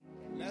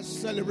Let's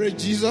celebrate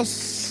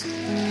Jesus.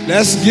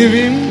 Let's give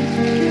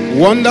him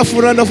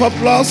wonderful round of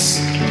applause.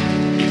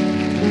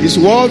 He's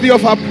worthy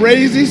of our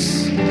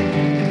praises.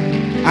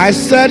 I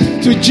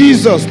said to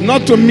Jesus,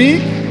 not to me,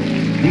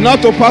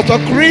 not to Pastor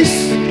Chris,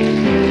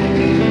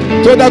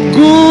 to the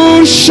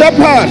good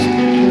shepherd.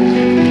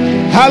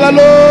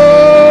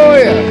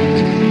 Hallelujah.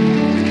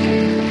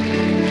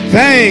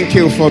 Thank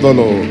you for the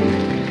Lord.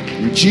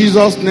 In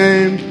Jesus'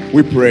 name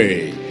we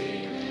pray.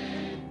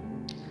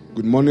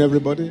 Good morning,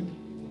 everybody.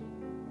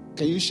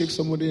 Can you shake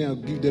somebody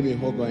and give them a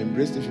hug or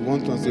embrace if you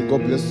want to and say,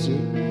 God bless you.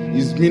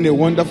 It's been a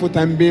wonderful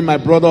time being my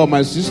brother or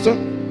my sister.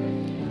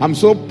 I'm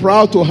so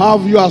proud to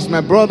have you as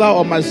my brother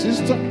or my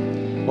sister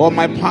or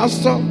my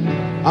pastor.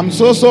 I'm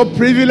so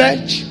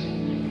privileged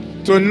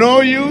to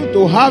know you,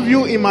 to have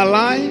you in my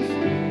life.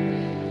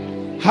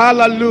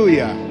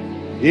 Hallelujah.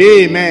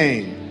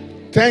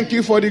 Amen. Thank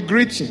you for the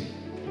greeting.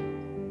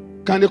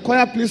 Can the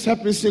choir please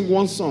help me sing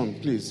one song,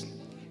 please?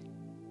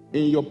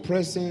 In your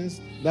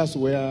presence, that's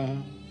where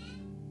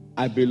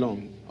I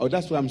belong. Oh,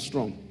 that's where I'm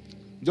strong.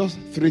 Just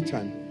 3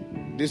 times.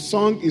 The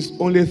song is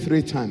only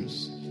 3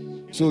 times.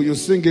 So you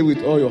sing it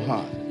with all your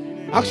heart.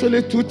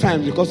 Actually 2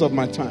 times because of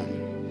my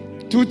time.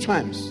 2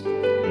 times.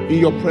 In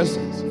your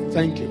presence.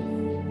 Thank you.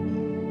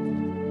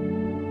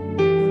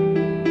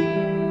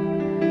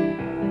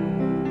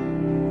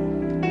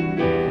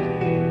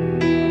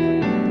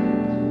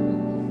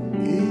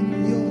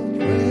 In your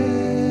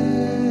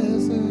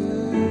presence,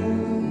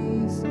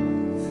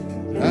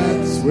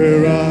 that's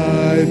where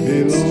I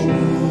belong.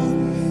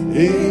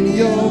 In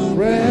your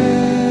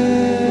presence,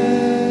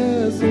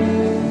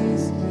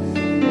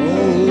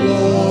 oh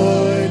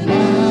Lord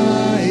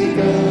my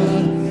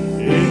God,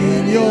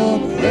 in your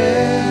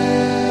presence,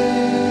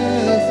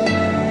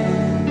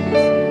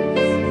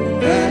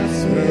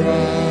 that's where I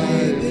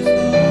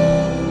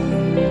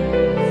belong.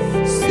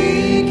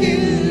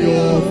 Seeking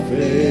your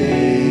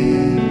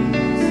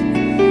face,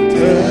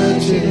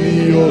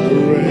 touching your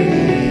grace.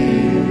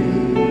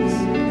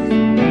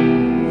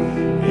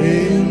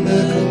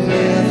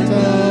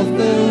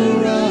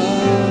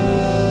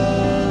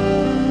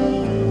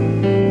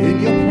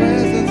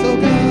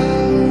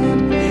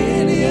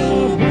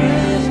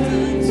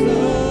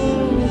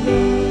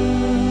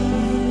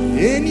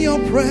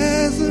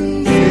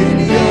 Presence, in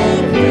your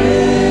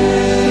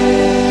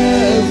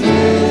presence,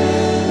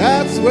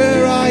 that's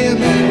where I am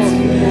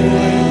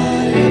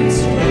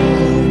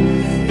strong.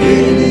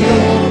 In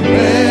your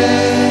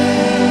presence,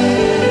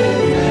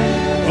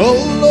 oh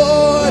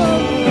Lord,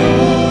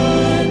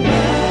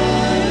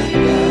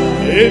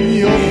 in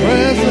your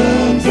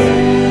presence,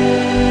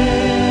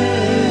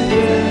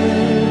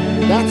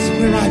 that's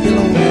where I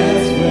belong.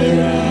 That's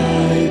where I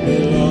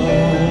belong.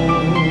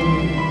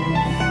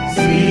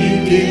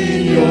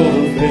 Seeking your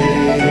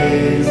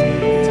face,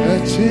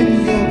 touching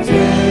your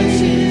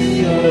grace,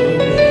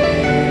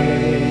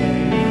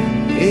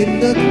 in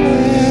the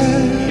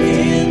cleft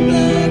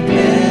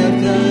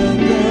of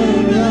the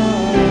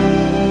rock,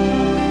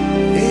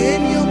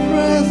 in your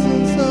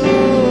presence,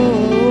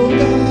 oh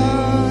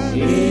God,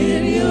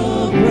 in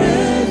your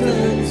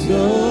presence,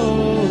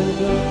 oh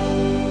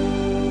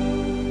God.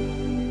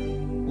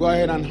 Go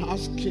ahead and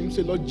ask him,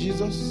 say, Lord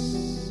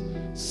Jesus,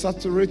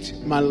 saturate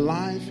my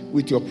life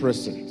with your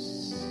presence.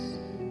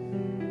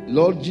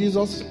 Lord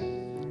Jesus,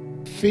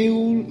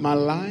 fill my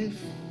life.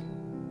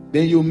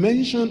 Then you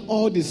mention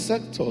all the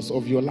sectors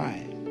of your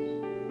life.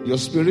 Your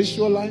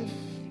spiritual life,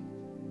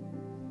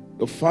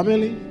 your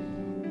family,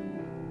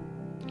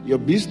 your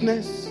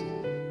business,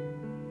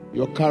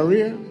 your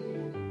career,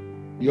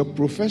 your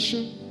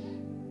profession,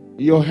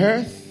 your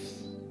health,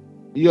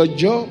 your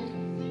job.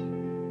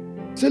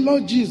 Say,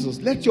 Lord Jesus,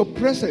 let your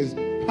presence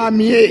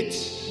permeate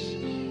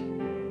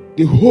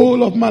the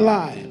whole of my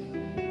life.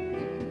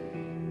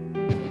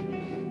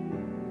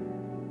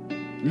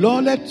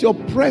 Lord, let your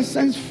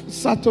presence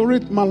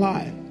saturate my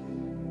life.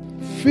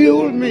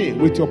 Fill me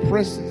with your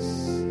presence.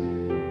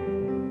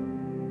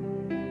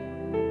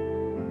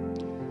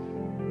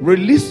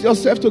 Release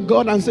yourself to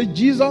God and say,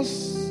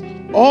 Jesus,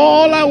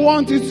 all I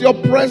want is your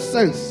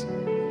presence.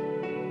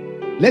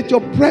 Let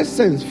your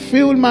presence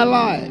fill my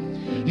life.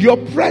 Your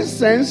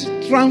presence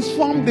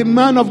transformed the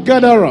man of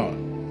Gadara.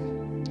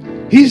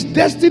 His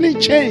destiny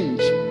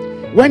changed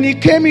when he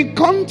came in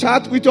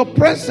contact with your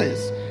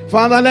presence.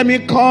 Father, let me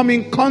come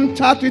in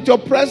contact with your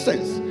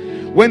presence.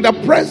 When the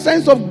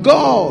presence of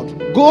God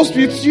goes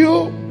with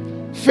you,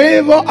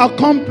 favor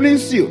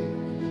accompanies you.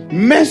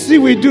 Mercy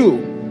we do.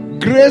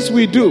 Grace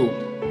we do.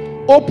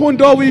 Open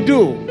door we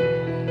do.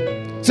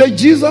 Say,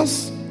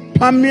 Jesus,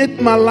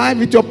 permeate my life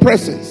with your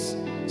presence.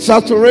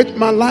 Saturate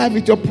my life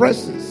with your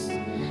presence.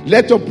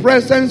 Let your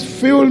presence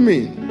fill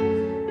me.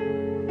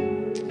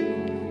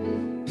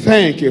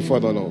 Thank you for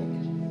the Lord.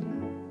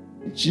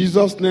 In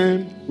Jesus'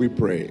 name we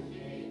pray.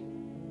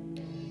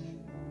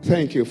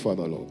 Thank you,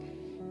 Father Lord.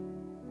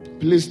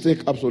 Please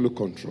take absolute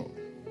control.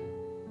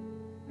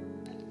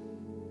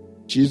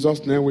 In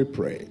Jesus' name we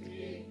pray.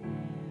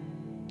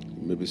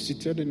 You may be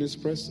seated in his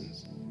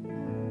presence.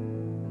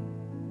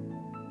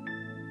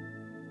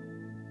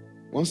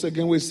 Once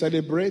again, we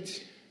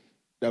celebrate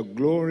the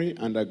glory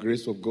and the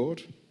grace of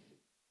God,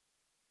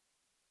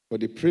 for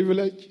the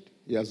privilege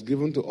He has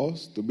given to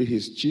us to be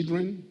His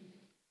children,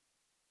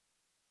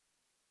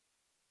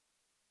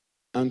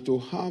 and to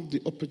have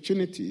the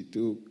opportunity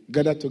to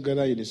gather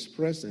together in His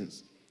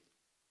presence,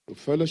 to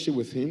fellowship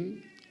with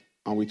Him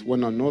and with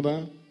one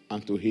another,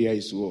 and to hear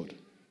His word.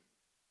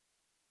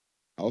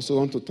 I also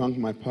want to thank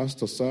my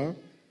pastor, sir,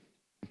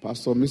 and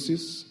Pastor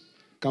Mrs.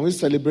 Can we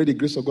celebrate the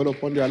grace of God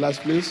upon their lives,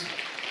 please?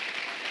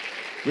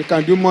 We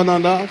can do more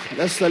than that.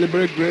 Let's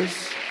celebrate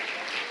grace.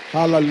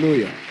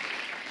 Hallelujah.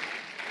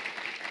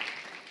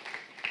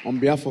 On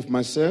behalf of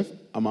myself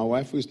and my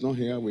wife, who is not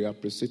here, we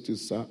appreciate you,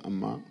 sir and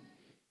ma,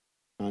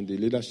 and the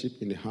leadership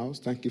in the house.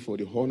 Thank you for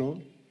the honor.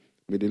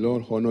 May the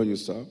Lord honor you,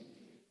 sir.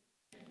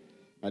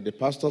 Like the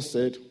pastor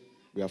said,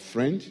 we are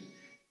friends.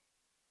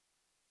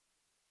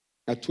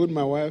 I told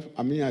my wife,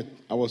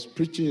 I was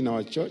preaching in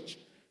our church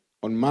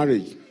on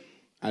marriage.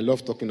 I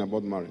love talking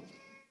about marriage.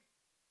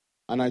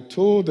 And I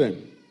told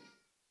them,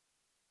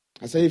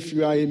 I said, if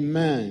you are a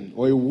man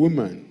or a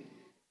woman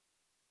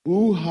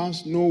who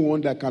has no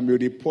one that can be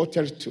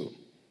reported to,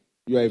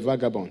 you are a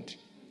vagabond.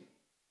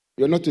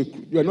 You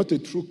are not a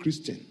true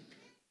Christian.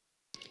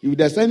 If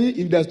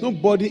there's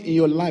nobody in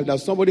your life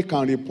that somebody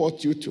can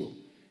report you to,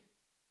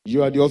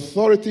 you are the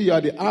authority, you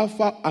are the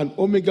Alpha and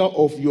Omega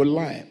of your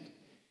life.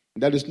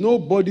 There is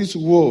nobody's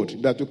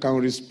word that you can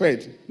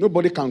respect.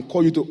 Nobody can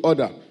call you to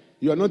order.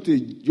 You are not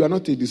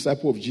a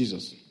disciple of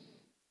Jesus.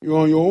 You are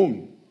on your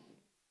own.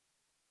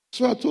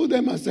 So I told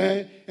them, I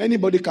said,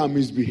 anybody can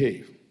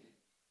misbehave.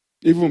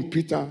 Even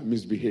Peter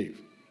misbehaved.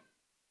 I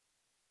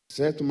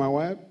said to my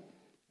wife,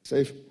 I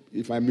said,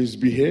 if I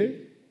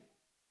misbehave,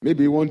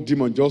 maybe one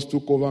demon just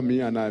took over me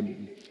and I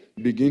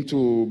begin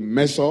to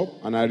mess up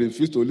and I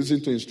refuse to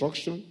listen to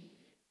instruction.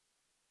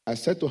 I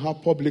said to her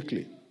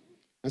publicly,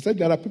 I said,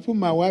 there are people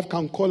my wife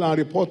can call and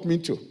report me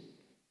to.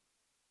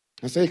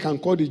 I said, you can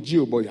call the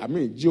Geo, but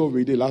Geo will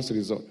be the last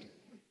resort.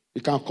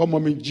 You can call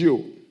Mommy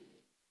Geo.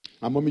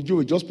 And Mommy Geo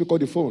will just pick up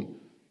the phone.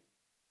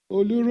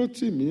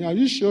 Olurotimi, are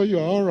you sure you're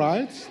all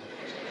right?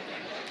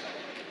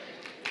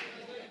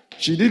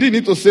 She didn't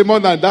need to say more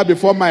than that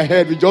before my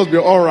head will just be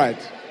all right.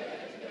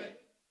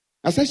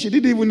 I said she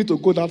didn't even need to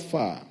go that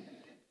far.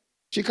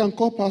 She can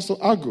call Pastor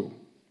Ago.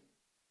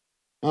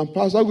 And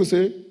Pastor Ago will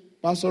say,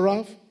 Pastor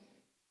Raph,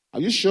 are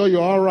you sure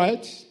you're all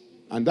right?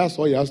 And that's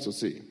all he has to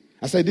say.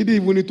 I said, I didn't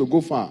even need to go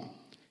far.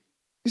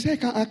 He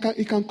said,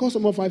 he can call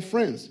some of my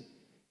friends.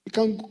 He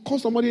can call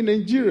somebody in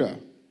Nigeria.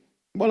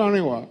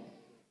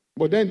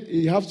 But then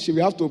she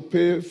will have to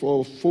pay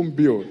for phone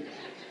bill.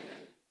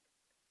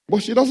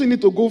 But she doesn't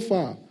need to go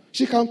far.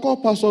 She can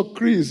call Pastor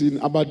Chris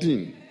in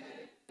Aberdeen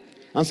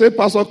and say,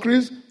 Pastor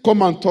Chris,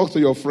 come and talk to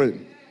your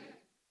friend.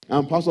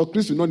 And Pastor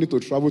Chris will not need to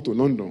travel to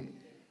London.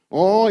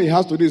 All he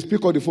has to do is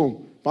pick up the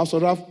phone. Pastor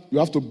Raph, you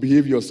have to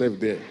behave yourself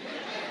there.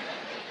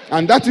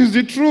 And that is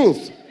the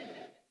truth.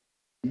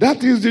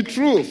 That is the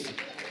truth.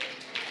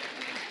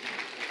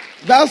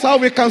 That's how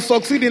we can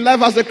succeed in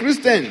life as a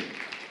Christian.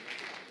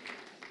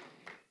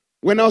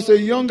 When I was a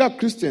younger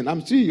Christian,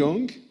 I'm still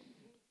young.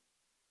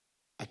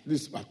 At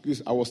least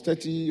I was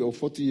 30 or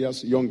 40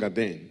 years younger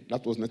then.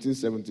 That was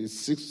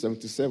 1976,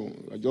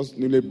 77. I was just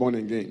newly born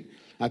again.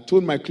 I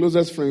told my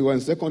closest friend who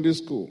was in secondary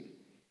school,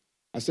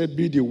 I said,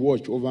 be the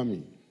watch over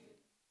me.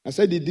 I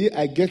said, the day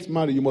I get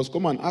married, you must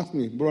come and ask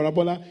me, Brother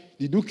Bola,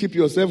 did you keep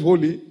yourself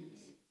holy?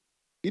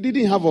 He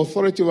didn't have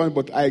authority over me,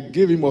 but I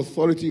gave him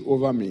authority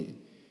over me.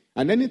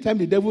 And anytime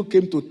the devil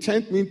came to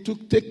tempt me, to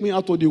take me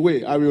out of the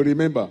way, I will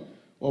remember,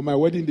 on my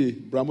wedding day,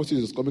 Brother Moses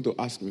is coming to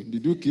ask me,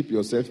 did you keep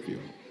yourself pure?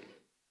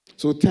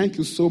 So thank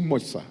you so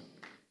much, sir.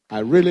 I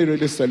really,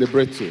 really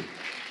celebrate you.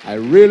 I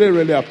really,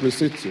 really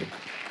appreciate you.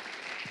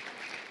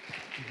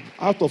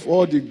 Out of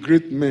all the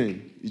great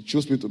men, he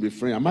chose me to be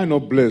friend. Am I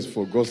not blessed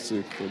for God's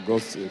sake? For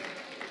God's sake.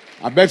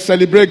 I beg,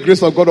 celebrate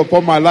grace of God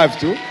upon my life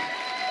too.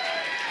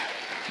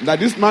 That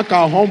this man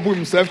can humble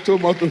himself too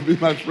much to be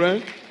my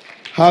friend.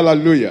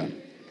 Hallelujah.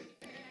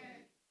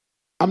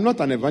 I'm not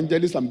an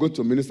evangelist. I'm going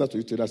to minister to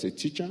you today as a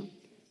teacher.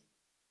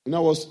 And I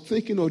was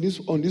thinking on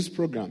this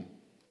program.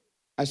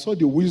 I saw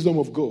the wisdom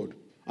of God.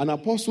 An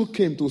apostle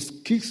came to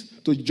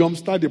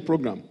jumpstart the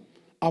program.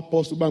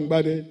 Apostle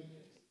Bangbade.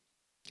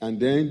 And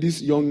then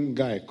this young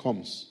guy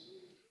comes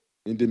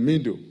in the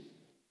middle.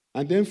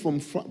 And then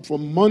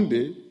from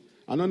Monday,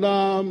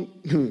 another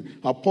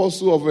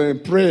apostle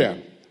of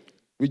prayer.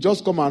 We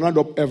just come and round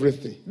up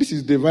everything. This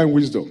is divine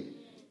wisdom.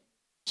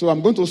 So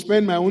I'm going to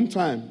spend my own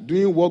time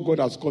doing what God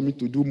has called me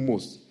to do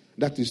most.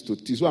 That is to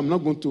teach. So I'm not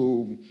going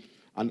to...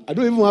 And I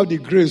don't even have the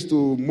grace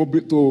to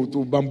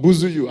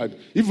bamboozle you.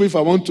 Even if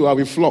I want to, I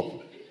will flop.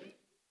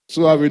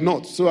 So I will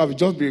not. So I will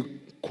just be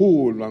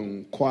cool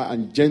and quiet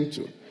and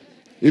gentle.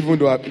 Even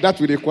though that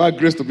will require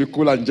grace to be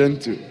cool and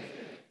gentle.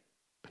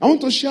 I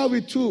want to share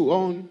with you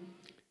on,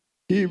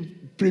 he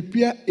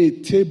prepared a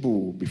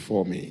table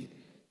before me.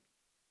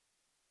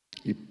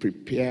 He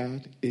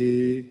prepared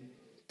a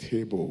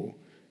table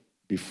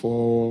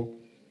before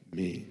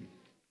me.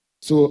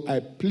 So I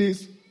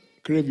please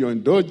crave your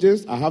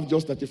indulgence. I have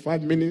just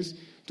 35 minutes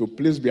to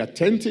please be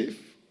attentive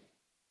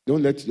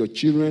Don't let your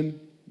children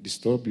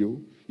disturb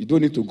you. You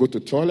don't need to go to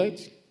the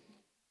toilet.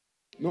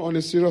 No, on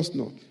a serious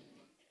note,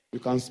 you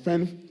can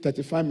spend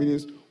 35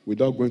 minutes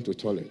without going to the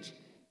toilet.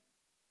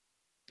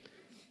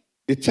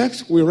 The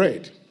text we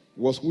read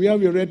was where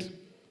we read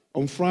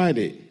on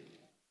Friday.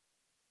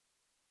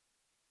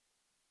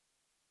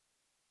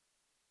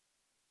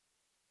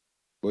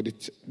 But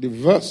the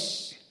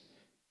verse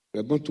we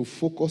are going to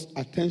focus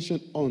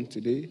attention on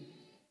today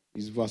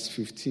is verse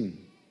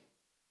 15.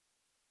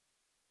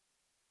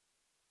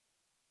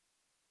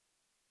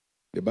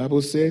 The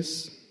Bible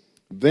says,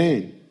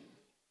 then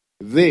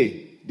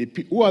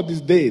who are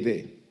these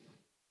they?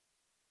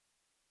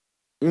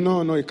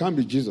 No, it can't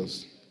be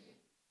Jesus.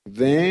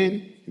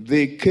 Then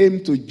they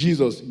came to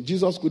Jesus.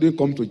 Jesus couldn't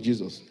come to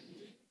Jesus.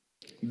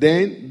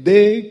 Then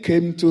they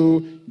came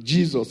to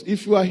Jesus.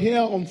 If you are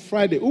here on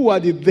Friday, who are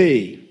the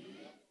they?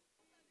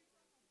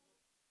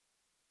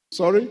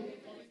 Sorry?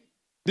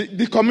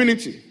 The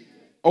community.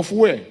 Of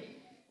where?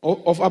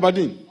 Of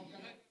Aberdeen.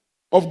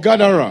 Of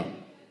Gadara.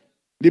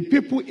 The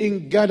people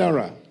in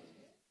Gadara,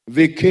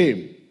 they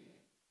came.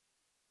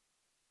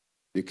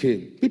 They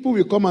came. People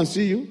will come and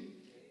see you.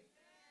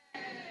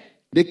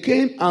 They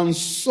came and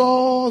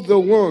saw the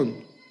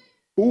one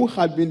who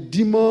had been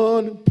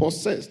demon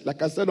possessed.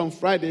 Like I said on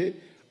Friday,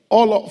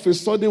 all of a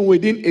sudden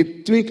within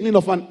a twinkling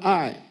of an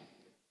eye,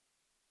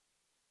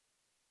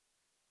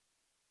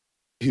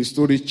 his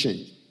story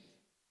changed.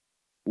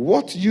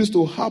 What used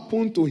to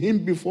happen to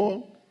him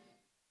before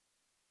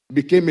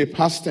became a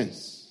past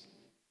tense.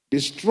 The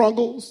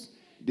struggles,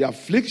 the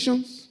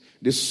afflictions,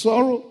 the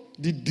sorrow,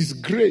 the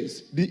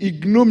disgrace, the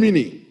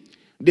ignominy,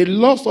 the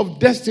loss of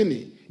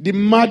destiny, the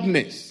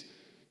madness,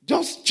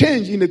 just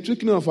changed in the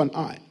twinkling of an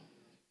eye.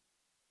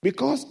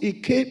 Because he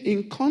came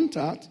in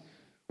contact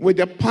with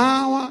the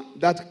power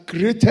that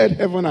created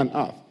heaven and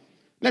earth.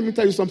 Let me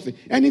tell you something.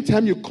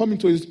 Anytime you come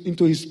into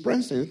his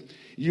presence,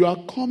 you are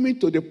coming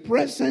to the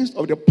presence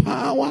of the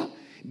power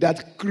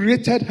that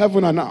created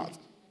heaven and earth.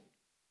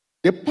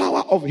 The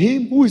power of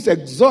him who is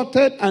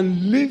exalted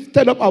and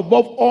lifted up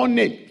above all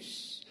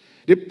names.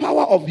 The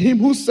power of him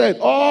who said,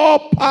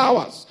 all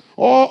powers,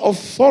 all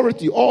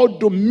authority, all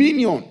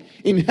dominion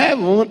in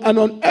heaven and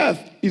on earth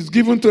is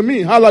given to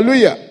me.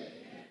 Hallelujah.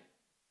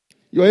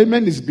 Your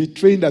amen is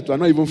betraying that you are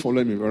not even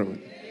following me very well.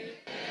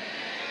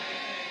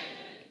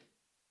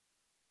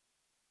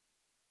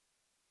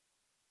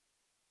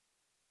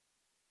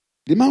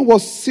 The man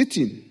was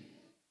sitting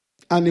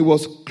and he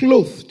was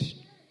clothed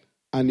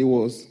and he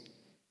was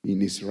in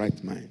his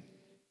right mind.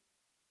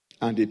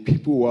 And the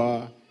people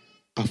were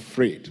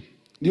afraid.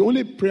 The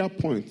only prayer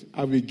point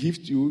I will give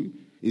to you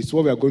is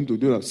what we are going to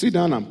do now. Sit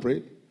down and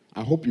pray.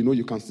 I hope you know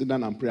you can sit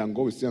down and pray and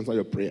God will still answer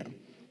your prayer.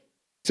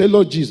 Say,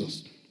 Lord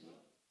Jesus,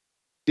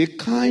 the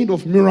kind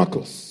of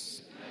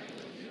miracles,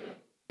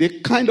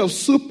 the kind of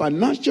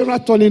supernatural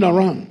turning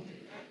around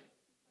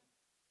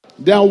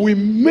that will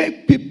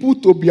make people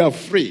to be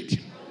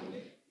afraid,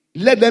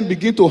 let them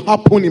begin to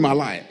happen in my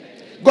life.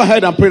 Go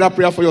ahead and pray that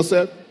prayer for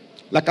yourself.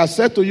 Like I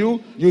said to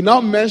you, you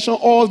now mention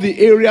all the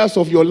areas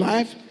of your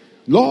life.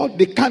 Lord,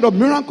 the kind of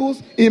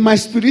miracles in my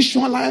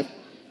spiritual life.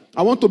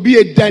 I want to be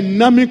a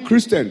dynamic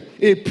Christian,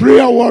 a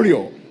prayer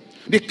warrior.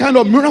 The kind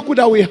of miracle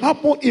that will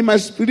happen in my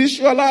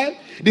spiritual life,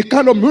 the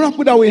kind of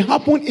miracle that will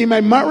happen in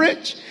my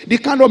marriage, the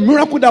kind of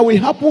miracle that will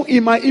happen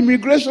in my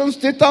immigration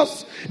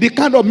status, the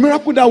kind of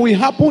miracle that will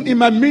happen in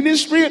my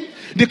ministry,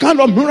 the kind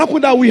of miracle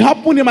that will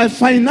happen in my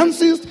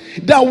finances,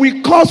 that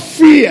will cause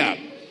fear,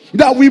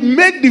 that will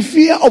make the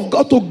fear of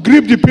God to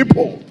grip the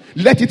people.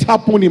 Let it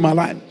happen in my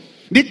life.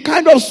 The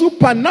kind of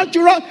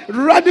supernatural,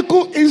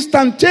 radical,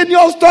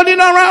 instantaneous turning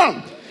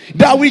around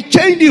that will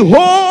change the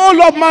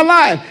whole of my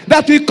life,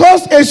 that will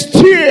cause a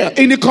stir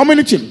in the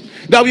community,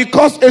 that will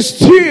cause a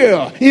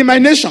stir in my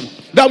nation,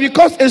 that will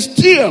cause a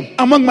stir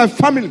among my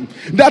family,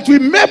 that will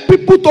make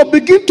people to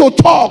begin to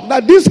talk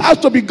that this has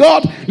to be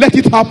God. Let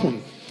it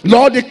happen.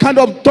 Lord, the kind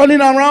of turning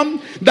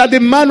around that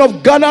the man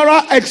of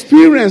Gadara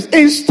experienced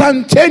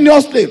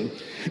instantaneously,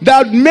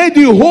 that made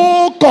the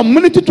whole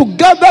community to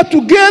gather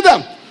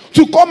together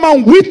to come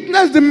and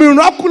witness the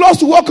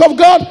miraculous work of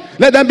God.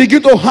 Let them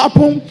begin to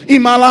happen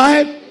in my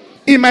life,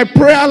 in my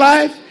prayer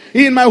life,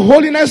 in my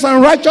holiness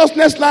and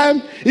righteousness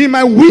life, in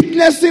my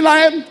witnessing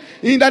life,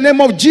 in the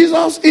name of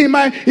Jesus, in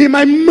my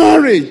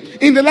marriage,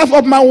 in the life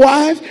of my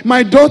wife,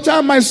 my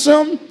daughter, my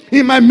son,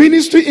 in my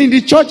ministry, in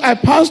the church I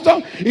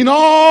pastor, in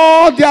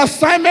all the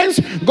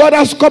assignments God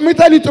has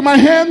committed into my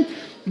hand.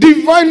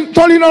 Divine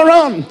turning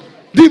around,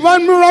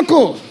 divine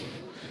miracle.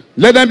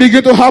 Let them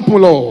begin to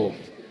happen, Lord.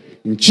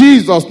 In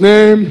Jesus'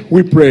 name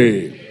we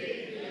pray.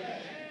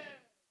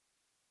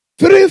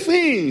 Three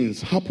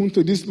things happened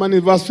to this man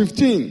in verse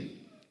 15.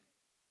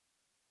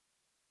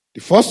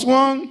 The first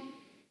one,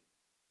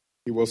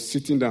 he was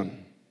sitting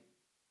down.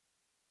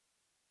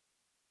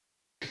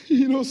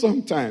 You know,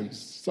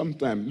 sometimes,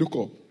 look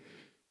up.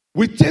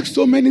 We take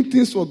so many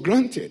things for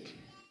granted.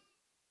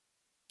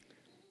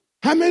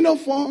 How many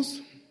of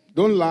us,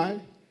 don't lie,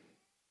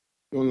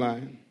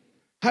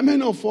 how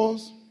many of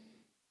us,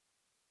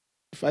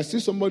 if I see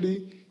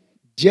somebody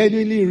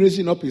genuinely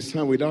raising up his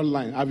hand without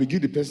lying, I will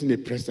give the person a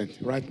present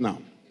right now.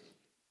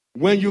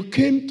 When you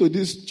came to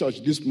this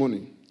church this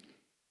morning,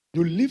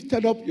 you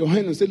lifted up your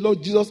hand and said,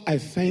 Lord Jesus, I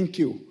thank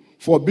you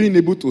for being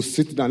able to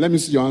sit down. Let me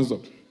see your hands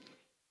up.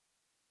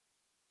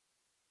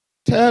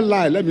 Tell a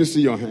lie. Let me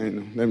see your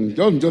hand. Let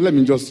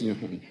me just see your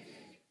hand.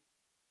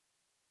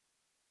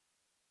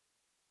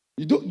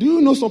 Do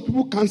you know some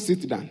people can't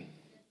sit down?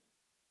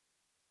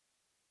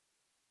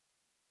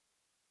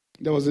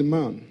 There was a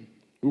man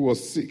who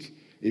was sick.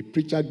 A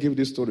preacher gave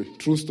this story,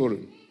 true story.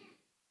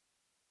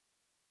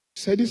 He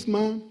said this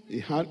man,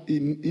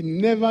 he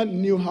never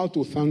knew how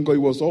to thank God. He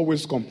was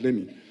always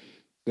complaining.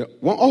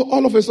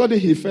 All of a sudden,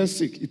 he fell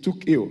sick. He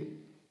took ill.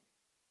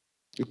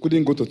 He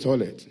couldn't go to the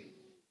toilet.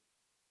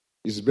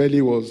 His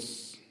belly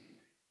was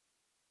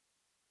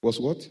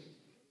what?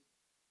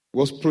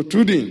 Was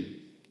protruding.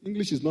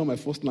 English is not my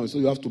first language, so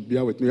you have to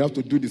bear with me. You have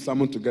to do the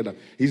sermon together.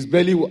 His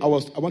belly, I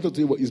wanted to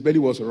tell you, his belly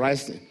was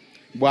rising.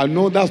 But I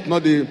know that's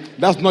not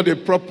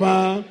the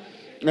proper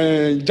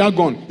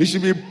jargon. It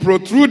should be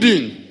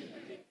protruding.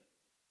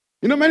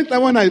 You know, many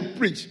times when I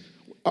preach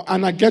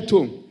and I get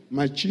home,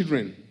 my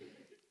children,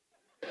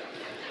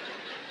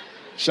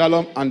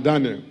 Shalom and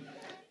Daniel,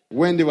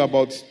 when they were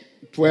about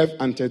 12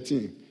 and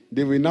 13,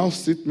 they will now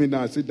sit me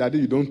down and say, Daddy,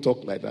 you don't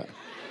talk like that.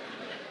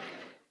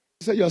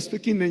 He said, you're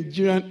speaking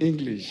Nigerian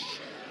English.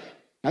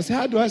 I said,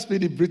 how do I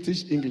speak the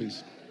British English?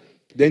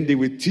 Then they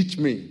will teach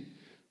me,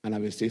 and I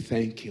will say,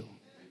 thank you.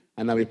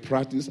 And I will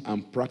practice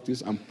and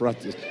practice and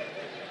practice.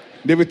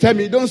 They will tell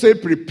me, don't say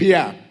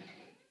prepare.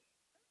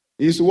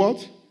 It's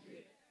what?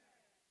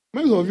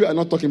 Many of you are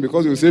not talking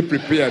because you say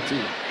prepare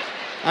too.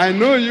 I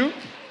know you.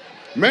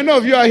 Many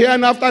of you are here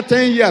and after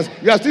 10 years,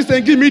 you are still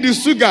saying, give me the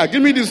sugar,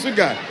 give me the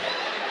sugar.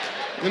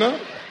 You know?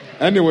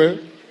 Anyway.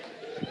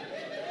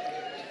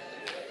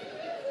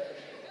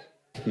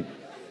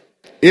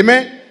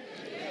 Amen?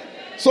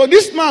 So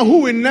this man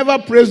who will never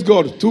praise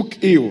God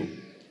took ill.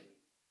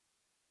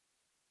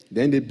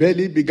 Then the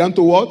belly began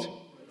to what?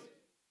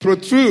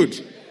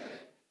 Protrude.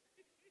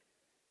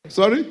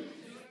 Sorry?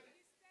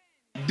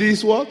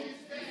 This what?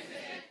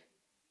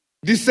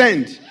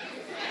 Descend.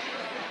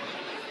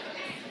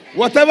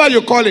 Whatever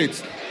you call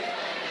it.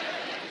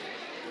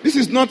 This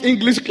is not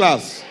English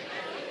class.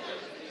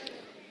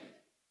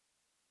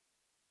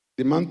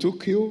 The man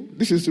took ill.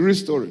 This is the real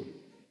story.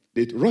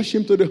 They rushed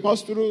him to the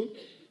hospital.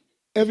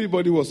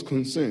 Everybody was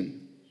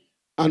concerned.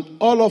 And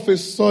all of a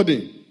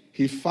sudden,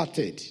 he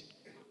farted.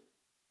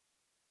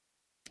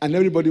 And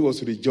everybody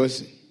was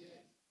rejoicing.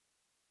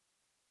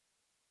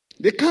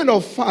 The kind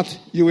of fart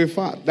you will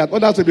fart that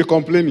others will be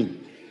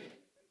complaining.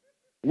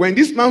 When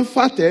this man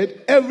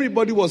farted,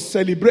 everybody was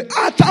celebrating.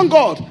 Thank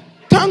God!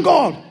 Thank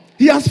God!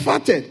 He has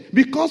farted.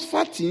 Because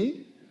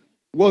farting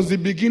was the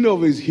beginning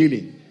of his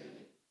healing.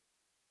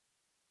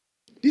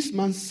 This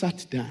man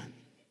sat down.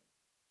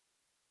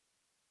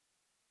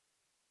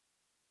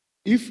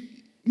 If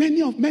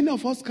many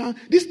of us can,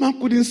 this man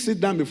couldn't sit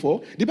down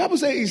before. The Bible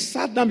says he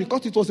sat down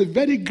because it was a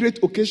very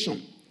great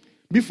occasion.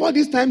 Before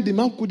this time, the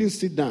man couldn't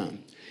sit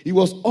down. He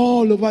was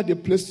all over the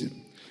place.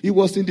 He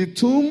was in the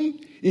tomb,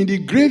 in the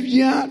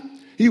graveyard.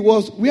 He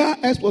was where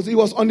else was he?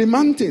 Was on the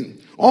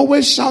mountain,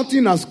 always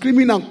shouting and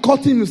screaming and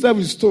cutting himself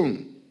with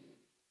stone.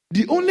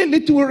 The only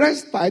little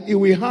respite he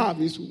will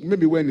have is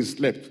maybe when he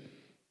slept.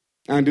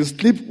 And the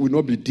sleep will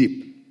not be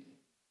deep.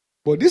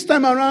 But this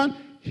time around,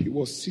 he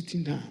was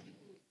sitting down.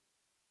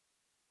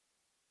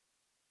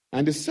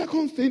 And the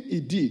second thing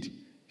he did,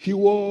 he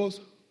was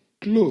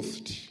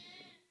clothed.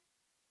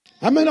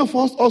 How many of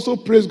us also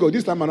praise God?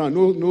 This time around,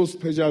 no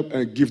special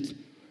gift.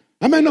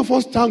 How many of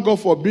us thank God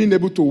for being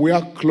able to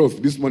wear clothes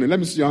this morning? Let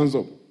me see your hands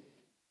up.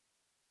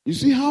 You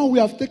see how we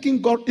have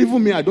taken God,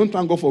 even me, I don't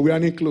thank God for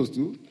wearing clothes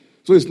too.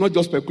 So it's not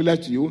just peculiar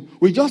to you.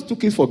 We just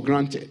took it for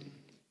granted.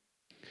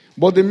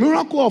 But the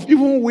miracle of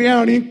even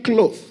wearing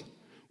clothes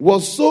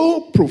was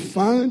so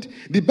profound,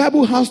 the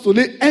Bible has to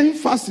lay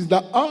emphasis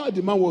that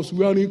the man was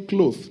wearing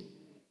clothes.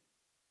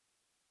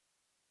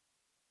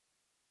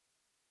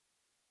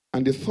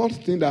 And the third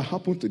thing that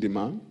happened to the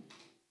man,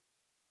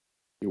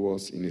 he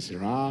was in his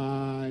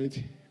right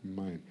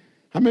mind.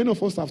 How many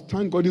of us have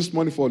thanked God this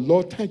morning for,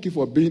 Lord, thank you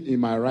for being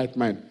in my right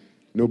mind?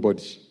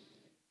 Nobody.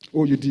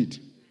 Oh, you did.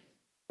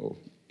 Oh,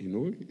 you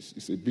know,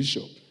 it's a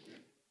bishop.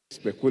 It's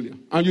peculiar.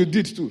 And you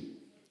did too.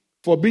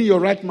 For being your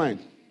right mind.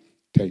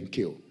 Thank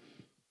you.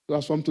 So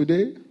as from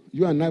today,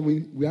 you and I,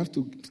 we have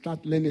to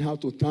start learning how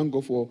to thank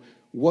God for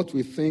what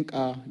we think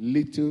are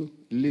little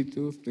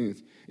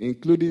things,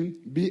 including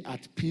be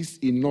at peace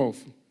enough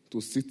to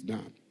sit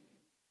down.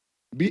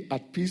 Be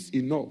at peace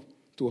enough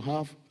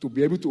to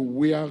be able to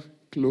wear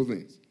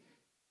clothing,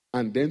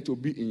 and then to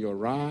be in your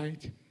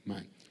right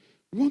mind.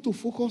 We want to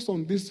focus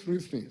on these three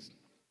things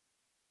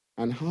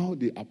and how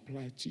they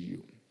apply to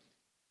you.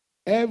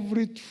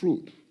 Every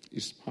truth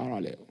is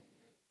parallel.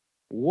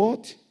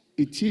 What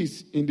it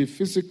is in the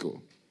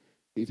physical,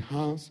 it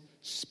has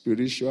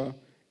spiritual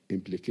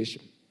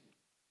implication.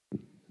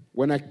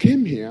 When I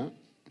came here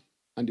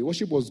and the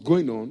worship was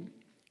going on,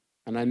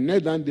 and I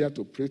knelt down there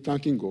to pray,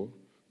 thanking God,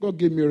 God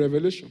gave me a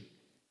revelation.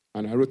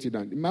 And I wrote it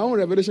down. My own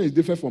revelation is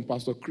different from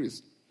Pastor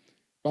Chris.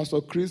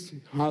 Pastor Chris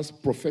has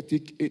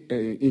prophetic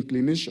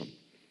inclination.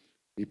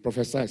 He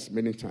prophesies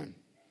many times.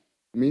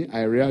 Me,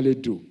 I rarely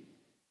do.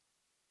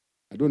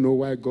 I don't know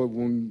why God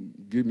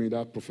won't give me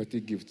that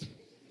prophetic gift.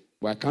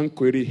 But I can't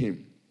query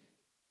him.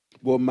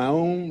 But my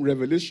own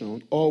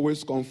revelation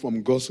always comes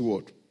from God's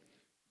word.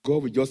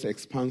 God will just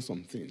expand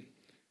something.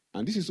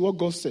 And this is what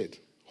God said.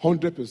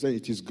 100%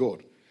 it is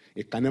God.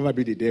 It can never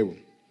be the devil.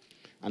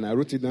 And I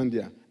wrote it down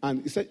there.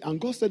 And he said, and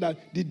God said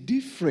that the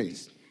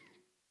difference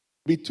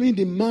between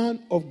the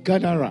man of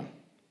Gadara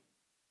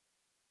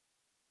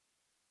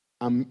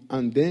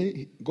and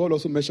then God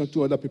also mentioned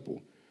two other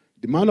people.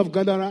 The man of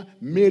Gadara,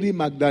 Mary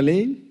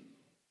Magdalene,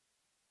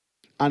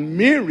 and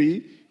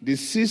Mary, the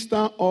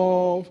sister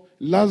of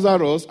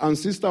Lazarus and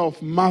sister of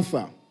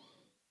Martha.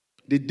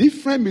 The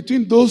difference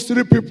between those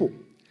three people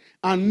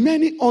and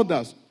many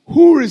others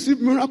who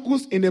received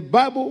miracles in the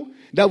Bible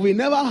that we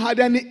never had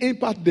any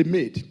impact they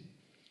made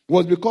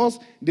was because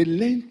they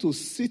learned to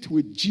sit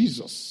with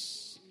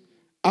Jesus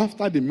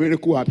after the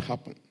miracle had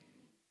happened.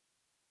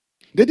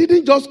 They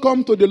didn't just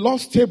come to the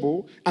Lord's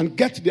table and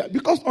get there,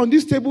 because on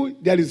this table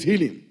there is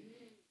healing,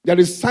 there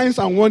is signs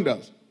and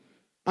wonders.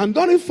 And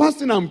during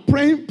fasting and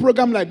praying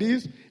program like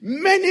this,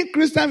 many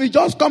Christians will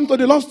just come to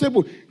the Lord's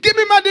table. Give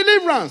me my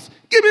deliverance.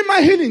 Give me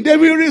my healing. They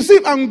will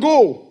receive and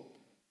go.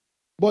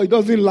 But it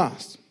doesn't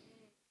last.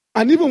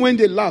 And even when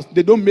they last,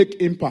 they don't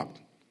make impact.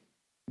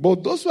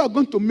 But those who are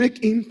going to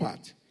make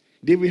impact,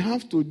 they will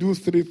have to do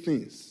three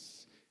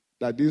things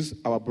that this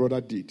our brother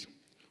did.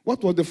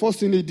 What was the first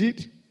thing he did?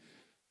 He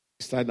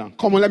sat down.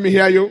 Come on, let me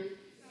hear you.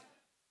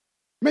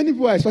 Many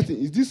people are expecting,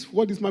 is this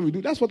what this man will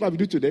do? That's what I will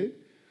do today.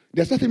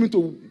 They're starting me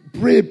to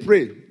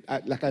pray.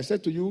 Like I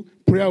said to you,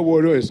 prayer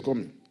warrior is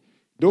coming.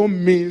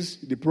 Don't miss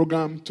the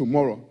program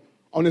tomorrow.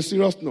 On a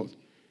serious note,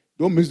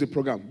 don't miss the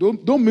program.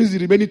 Don't miss the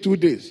remaining 2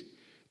 days.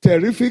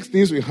 Terrific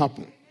things will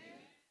happen.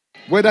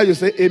 Whether you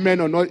say amen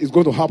or not, it's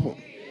going to happen.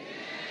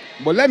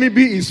 But let me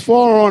be his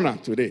forerunner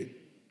today.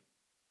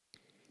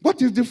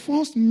 What is the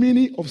first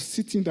meaning of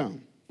sitting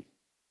down?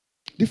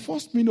 The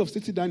first meaning of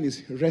sitting down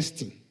is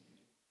resting.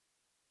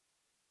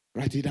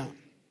 Write it down.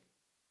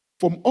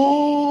 From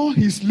all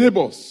his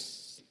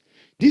labors,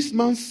 this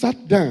man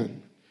sat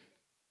down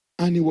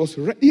and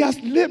he has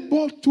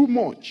labored too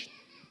much.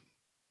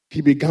 He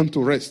began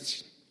to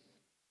rest.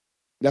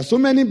 There are so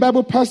many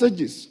Bible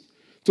passages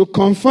to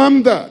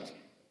confirm that.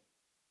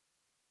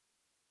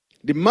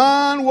 The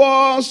man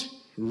was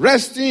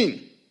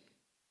resting.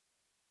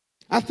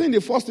 I think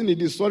the first thing he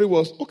did,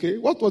 was, okay,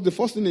 what was the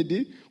first thing he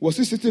did? Was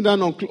he sitting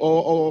down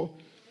or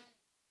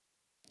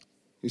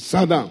he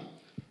sat down?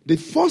 The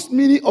first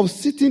meaning of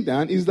sitting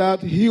down is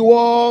that he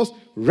was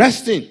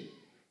resting.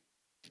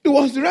 He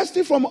was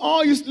resting from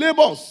all his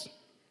labors.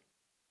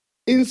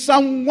 In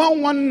Psalm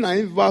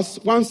 119, verse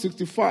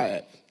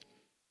 165.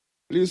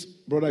 Please,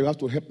 brother, you have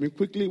to help me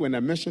quickly. When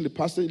I mention the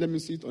passage, let me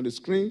see it on the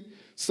screen.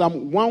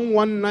 Psalm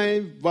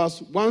 119,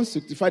 verse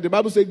 165. The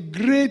Bible says,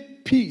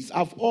 great peace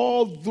have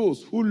all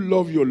those who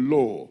love your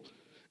law,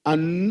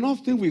 and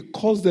nothing will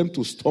cause them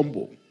to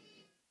stumble.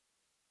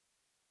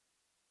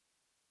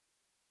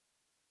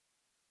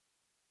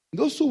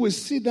 Those who will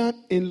sit down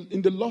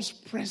in the Lord's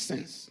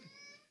presence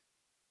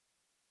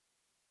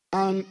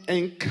and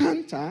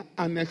encounter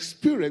and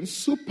experience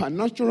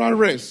supernatural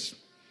rest,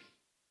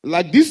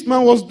 like this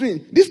man was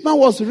doing. This man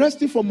was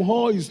resting from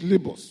all his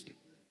labors.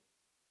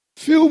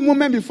 Few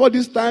moments before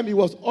this time, he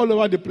was all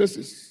over the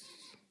places.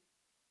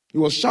 He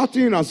was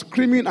shouting and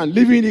screaming and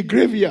living in the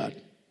graveyard.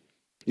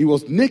 He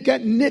was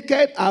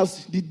naked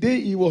as the day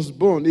he was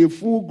born, a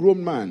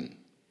full-grown man.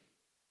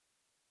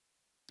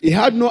 He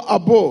had no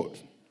abode.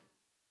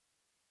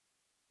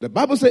 The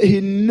Bible says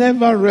he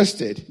never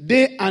rested,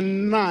 day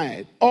and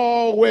night,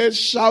 always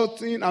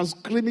shouting and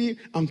screaming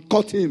and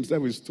cutting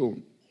himself with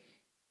stone.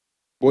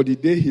 But the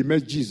day he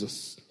met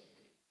Jesus,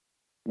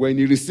 when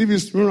he received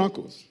his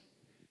miracles,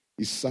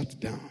 he sat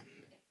down.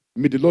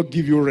 May the Lord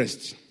give you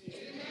rest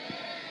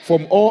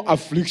from all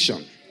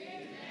affliction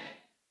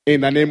in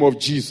the name of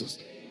Jesus.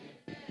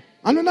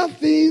 Another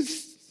thing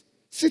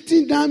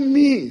sitting down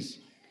means,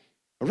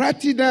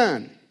 write it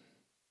down.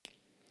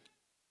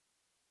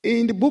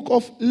 In the book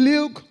of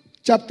Luke,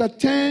 chapter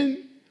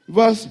 10,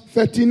 verse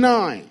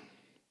 39.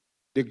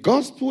 The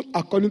gospel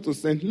according to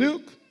St.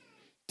 Luke,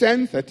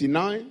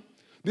 10:39.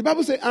 The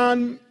Bible says,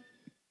 and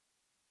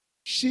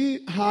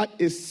she had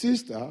a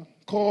sister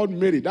called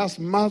Mary. That's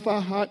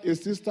Martha had a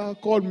sister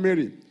called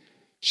Mary.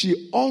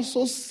 She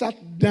also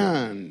sat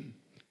down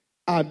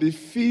at the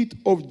feet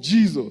of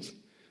Jesus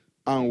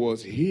and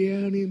was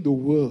hearing the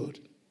word.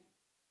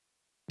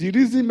 The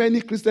reason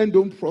many Christians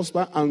don't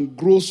prosper and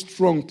grow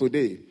strong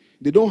today,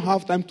 they don't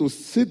have time to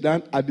sit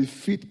down at the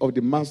feet of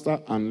the master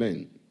and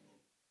learn.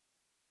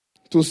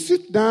 To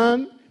sit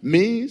down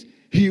means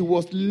he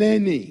was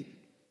learning.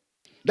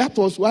 That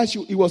was why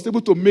he was able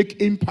to make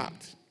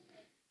impact.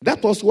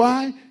 That was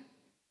why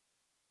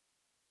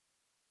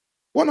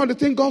one of the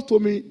things God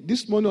told me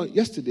this morning or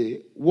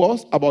yesterday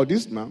was about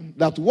this man,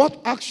 that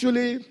what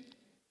actually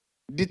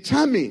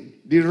determined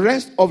the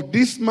rest of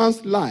this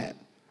man's life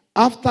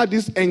after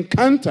this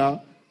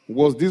encounter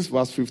was this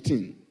verse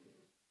 15.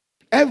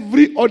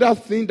 Every other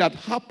thing that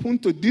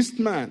happened to this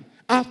man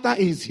after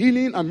his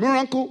healing and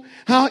miracle,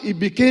 how he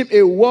became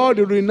a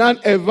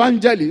world-renowned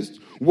evangelist,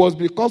 was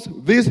because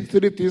these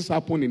three things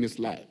happened in his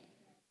life.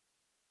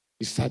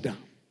 He sat down.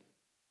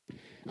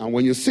 And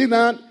when you see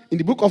that in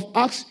the book of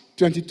Acts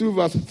 22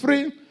 verse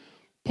 3,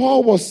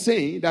 Paul was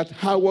saying that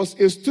I was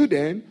a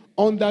student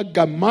under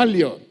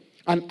Gamaliel,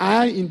 and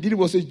I indeed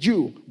was a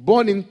Jew,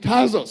 born in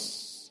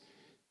Tarsus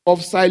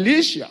of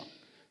Cilicia,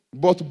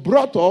 but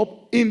brought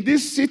up in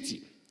this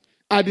city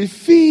at the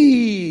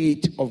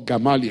feet of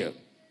Gamaliel.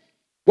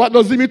 What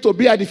does it mean to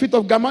be at the feet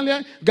of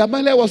Gamaliel?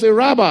 Gamaliel was a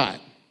rabbi.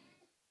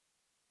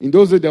 In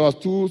those days, there were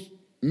two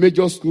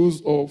major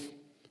schools of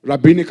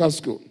rabbinical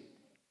school.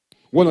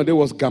 One of them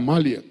was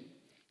Gamaliel.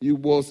 He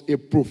was a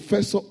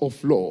professor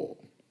of law.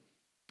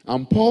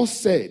 And Paul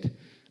said,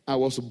 I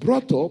was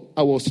brought up,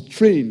 I was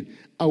trained,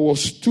 I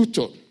was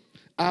tutored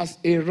as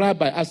a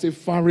rabbi, as a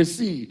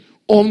Pharisee,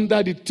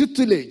 under the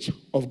tutelage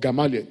of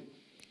Gamaliel.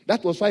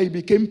 That was why he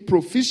became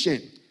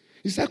proficient.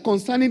 He said,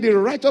 concerning the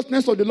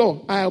righteousness of the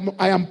law,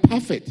 I am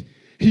perfect.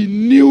 He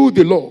knew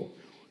the law.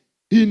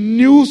 He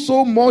knew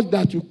so much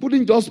that you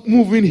couldn't just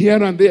move in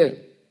here and there.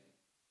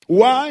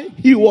 Why?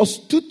 He was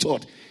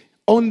tutored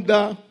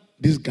under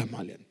this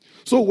Gamaliel.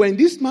 So when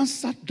this man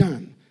sat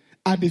down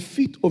at the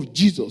feet of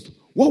Jesus,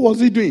 what was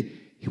he doing?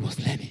 He was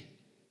learning.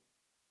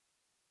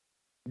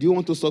 Do you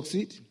want to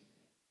succeed?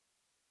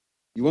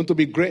 You want to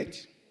be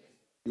great?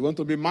 You want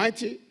to be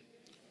mighty?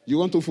 You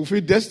want to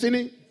fulfill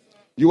destiny?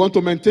 You want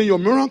to maintain your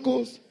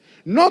miracles?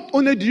 Not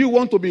only do you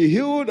want to be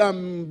healed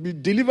and be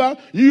delivered,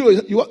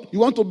 you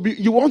want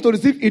to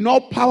receive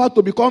enough power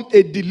to become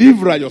a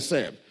deliverer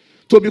yourself,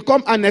 to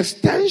become an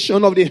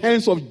extension of the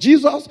hands of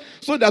Jesus,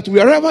 so that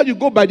wherever you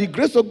go, by the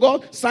grace of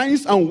God,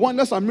 signs and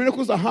wonders and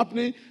miracles are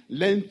happening.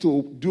 Learn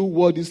to do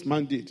what this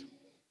man did.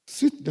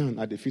 Sit down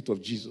at the feet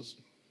of Jesus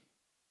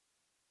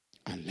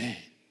and learn.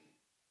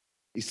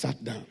 He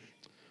sat down.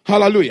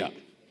 Hallelujah.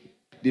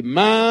 The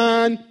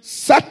man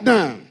sat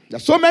down.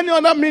 There's so many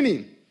other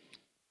meanings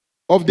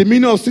of the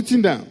meaning of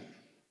sitting down.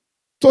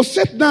 To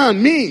sit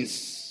down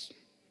means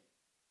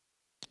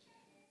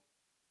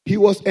he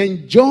was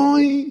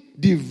enjoying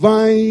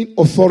divine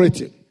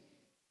authority.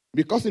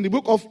 Because in the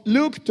book of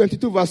Luke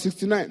 22 verse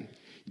 69,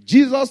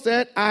 Jesus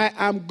said, I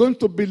am going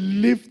to be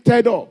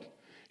lifted up.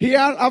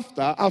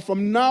 Hereafter, and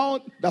from now,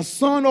 the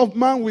Son of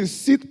Man will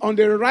sit on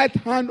the right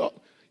hand.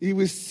 He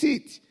will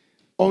sit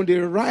on the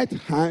right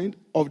hand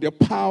of the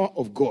power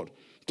of God.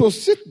 To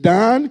sit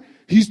down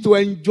is to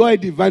enjoy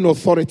divine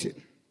authority.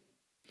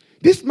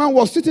 This man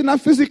was sitting down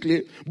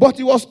physically, but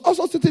he was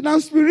also sitting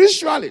down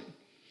spiritually.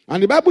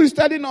 And the Bible is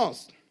telling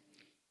us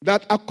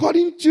that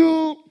according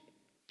to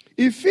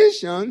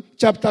Ephesians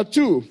chapter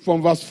 2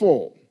 from verse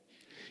 4,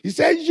 he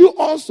said, you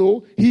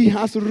also he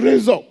has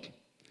raised up.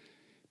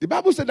 The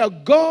Bible said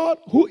that God,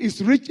 who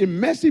is rich in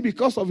mercy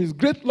because of his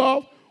great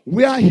love,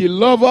 where he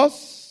loved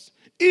us,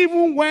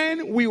 even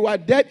when we were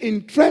dead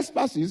in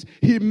trespasses,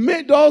 he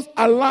made us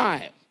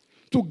alive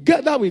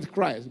together with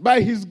Christ.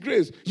 By his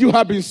grace, you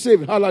have been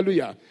saved.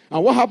 Hallelujah.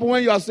 And what happens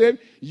when you are saved?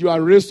 You are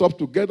raised up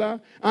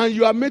together and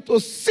you are made to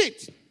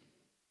sit.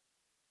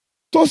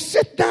 To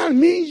sit down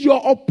means you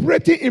are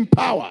operating in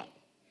power.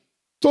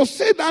 To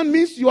sit down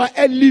means you are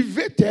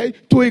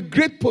elevated to a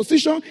great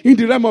position in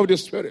the realm of the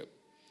spirit.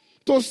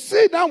 To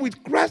sit down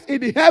with Christ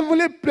in the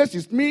heavenly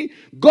places means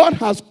God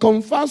has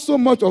conferred so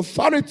much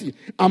authority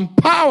and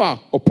power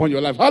upon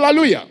your life.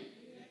 Hallelujah.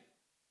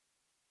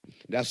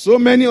 There are so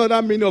many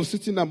other meanings of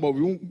sitting down, but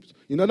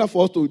in order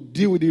for us to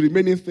deal with the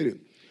remaining three.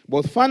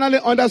 But finally,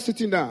 under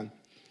sitting down,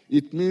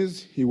 it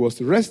means he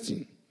was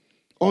resting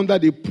under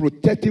the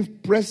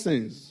protective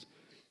presence,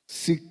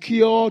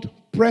 secured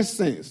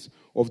presence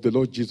of the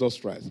Lord Jesus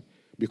Christ.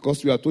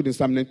 Because we are told in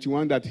Psalm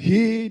 91 that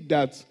he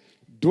that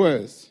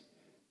dwells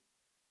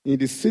in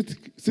the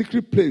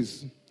secret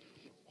place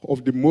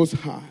of the Most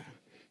High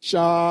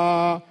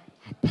shall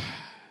abide.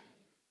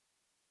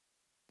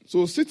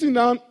 So sitting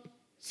down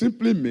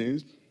simply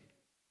means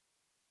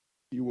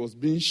he was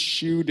being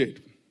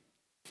shielded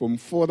from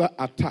further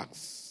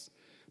attacks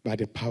by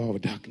the power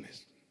of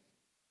darkness.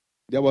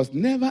 There was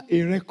never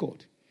a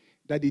record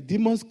that the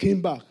demons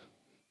came back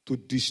to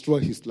destroy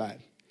his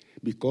life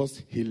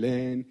because he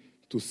learned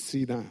to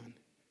sit down,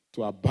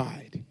 to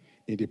abide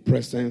in the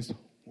presence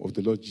of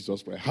the Lord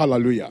Jesus Christ.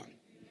 Hallelujah.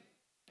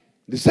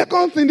 The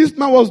second thing this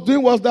man was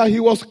doing was that he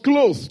was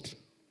clothed.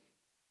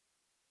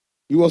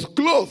 He was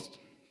clothed.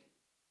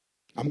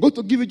 I'm going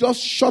to give you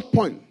just a short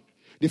point.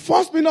 The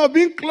first meaning of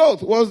being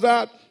clothed was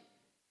that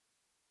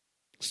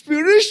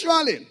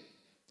spiritually,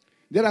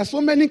 there are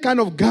so many kind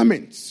of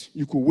garments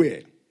you could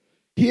wear.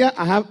 Here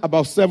I have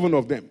about 7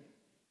 of them.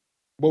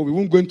 But we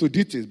won't go into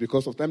details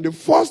because of time. The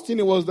first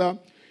thing was that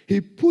he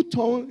put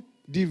on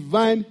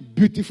divine,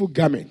 beautiful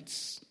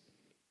garments.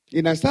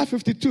 In Isaiah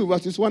 52,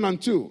 verses 1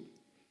 and 2.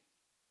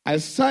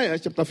 Isaiah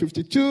chapter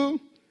 52,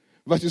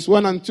 verses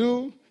 1 and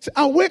 2. Say,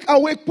 awake,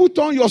 awake, put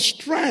on your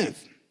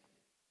strength.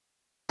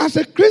 As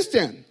a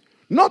Christian,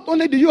 not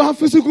only do you have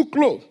physical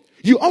clothes,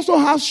 you also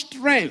have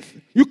strength.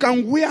 You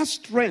can wear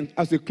strength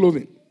as a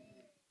clothing.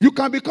 You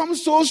can become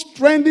so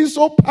strengthy,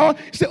 so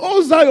powerful. Say,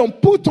 oh Zion,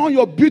 put on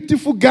your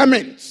beautiful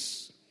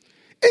garments.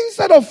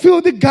 Instead of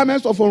filthy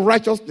garments of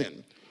unrighteousness,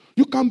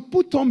 you can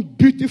put on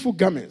beautiful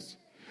garments.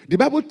 The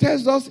Bible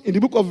tells us in the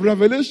book of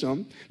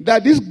Revelation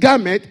that this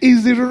garment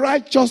is the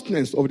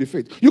righteousness of the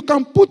faith. You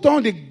can put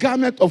on the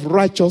garment of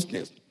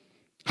righteousness.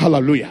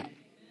 Hallelujah.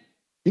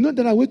 You know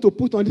there are ways to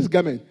put on this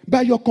garment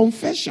by your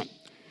confession.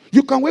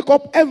 You can wake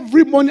up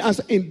every morning and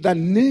say, in the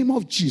name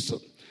of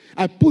Jesus,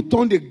 I put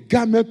on the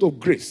garment of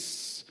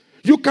grace.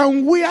 You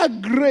can wear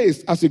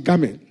grace as a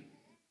garment.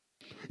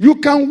 You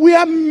can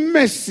wear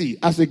mercy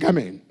as a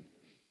garment.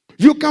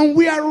 You can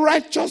wear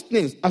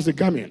righteousness as a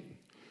garment.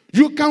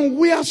 You can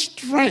wear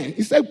strength.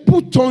 He said,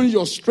 put on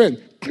your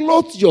strength.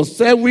 Clothe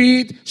yourself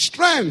with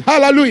strength.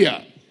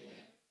 Hallelujah.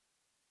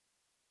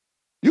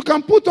 You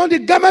can put on the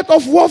garment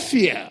of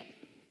warfare.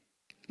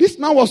 This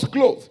man was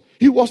clothed.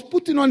 He was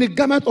putting on the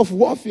garment of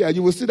warfare.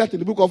 You will see that in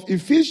the book of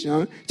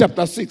Ephesians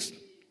chapter 6.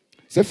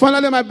 Say,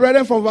 finally, my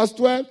brethren, from verse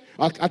 12,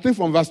 I think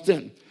from verse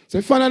 10.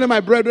 Say, finally, my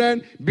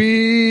brethren,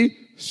 be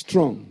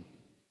strong.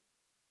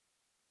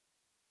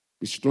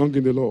 Be strong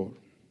in the Lord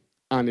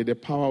and in the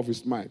power of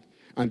his might.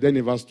 And then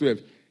in verse 12,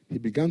 he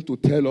began to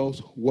tell us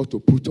what to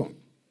put on.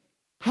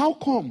 How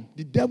come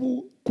the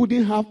devil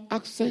couldn't have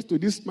access to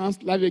this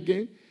man's life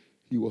again?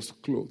 He was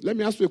clothed. Let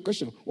me ask you a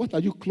question. What are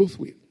you clothed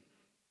with?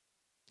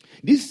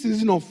 This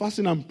season of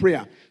fasting and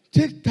prayer,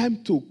 take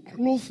time to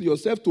clothe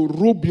yourself, to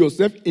robe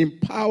yourself in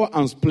power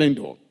and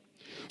splendor.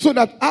 So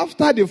that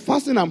after the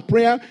fasting and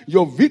prayer,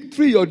 your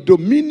victory, your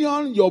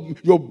dominion,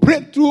 your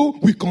breakthrough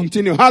will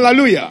continue.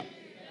 Hallelujah.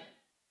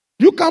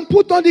 You can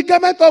put on the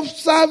garment of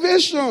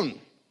salvation.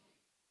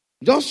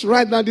 Just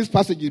write down these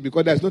passages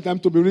because there's no time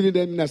to be reading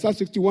them. In Isaiah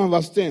 61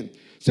 verse 10.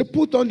 Say,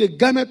 put on the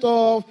garment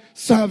of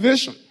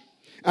salvation.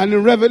 And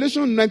in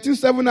Revelation 19,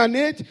 7 and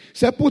 8,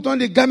 say, put on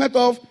the garment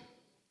of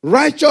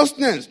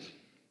righteousness.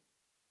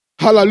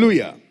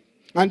 Hallelujah.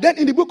 And then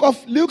in the book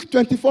of Luke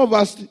 24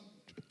 verse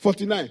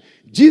 49,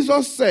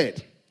 Jesus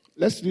said,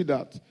 let's read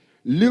that.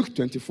 Luke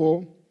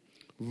 24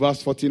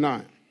 verse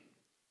 49.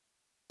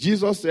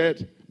 Jesus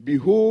said,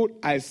 behold,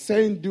 I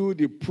send you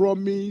the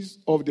promise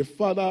of the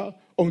Father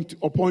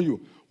upon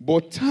you,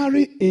 but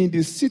tarry in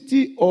the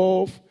city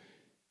of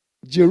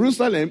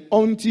Jerusalem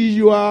until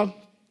you are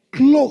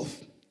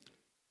clothed.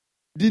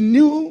 The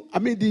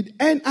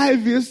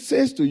NIV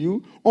says to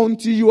you,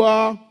 until you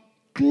are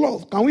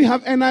clothed. Can we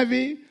have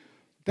NIV?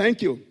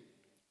 Thank you.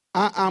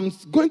 I am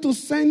going to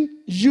send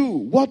you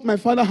what my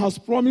Father has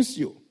promised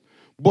you,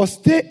 but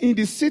stay in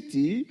the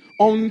city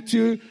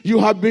until you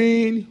have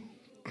been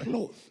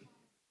clothed.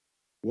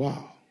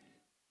 Wow.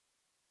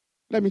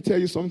 Let me tell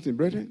you something,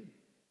 brethren.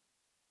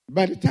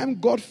 By the time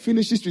God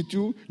finishes with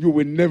you, you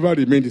will never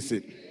remain the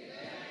same.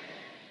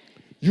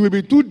 You will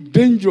be too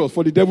dangerous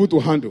for the devil to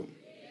handle.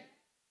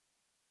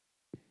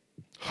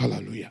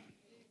 Hallelujah.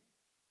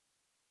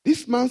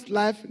 This man's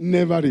life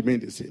never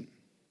remained the same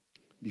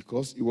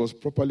because he was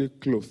properly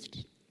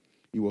clothed.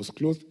 He was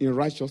clothed in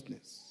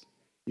righteousness.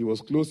 He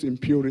was clothed in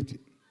purity.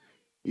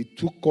 He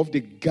took off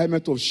the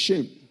garment of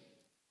shame.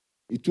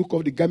 He took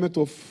off the garment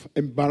of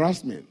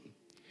embarrassment.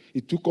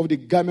 He took off the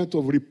garment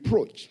of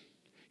reproach.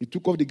 He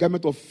took off the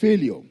garment of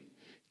failure.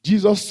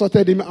 Jesus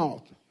sorted him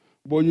out.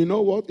 But you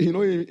know what? You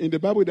know, in the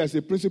Bible, there's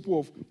a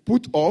principle of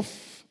put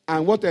off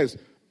and what else?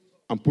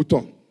 And put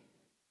on.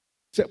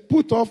 Say,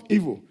 put off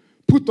evil.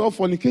 Put off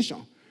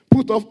fornication.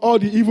 Put off all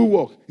the evil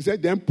work. He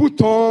said, then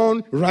put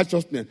on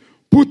righteousness.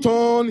 Put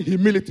on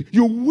humility.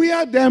 You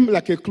wear them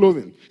like a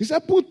clothing. He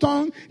said, put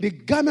on the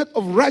garment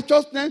of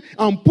righteousness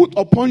and put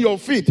upon your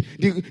feet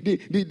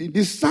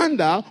the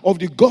sandal of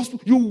the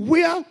gospel. You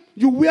wear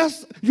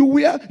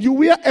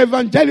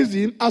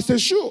evangelism as a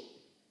shoe.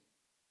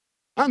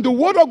 And the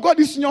word of God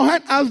is in your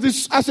hand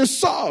as a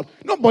sword.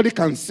 Nobody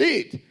can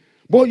see it.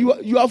 But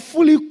you are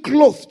fully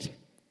clothed.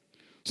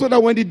 So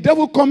that when the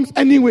devil comes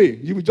anyway,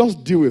 you will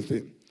just deal with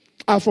him.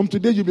 And from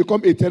today, you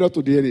become a terror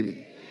to the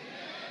enemy.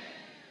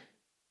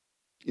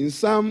 In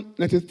Psalm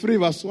 93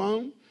 verse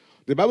 1,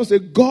 the Bible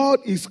says, God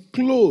is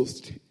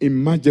clothed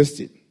in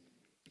majesty.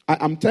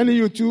 I'm telling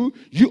you too,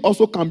 you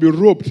also can be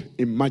robed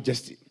in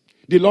majesty.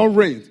 The Lord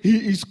reigns.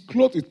 He is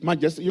clothed with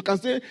majesty. You can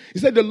say, he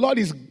said, the Lord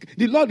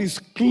is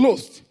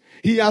clothed.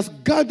 He has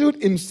gathered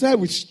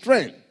himself with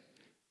strength.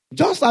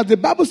 Just as the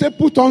Bible says,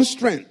 put on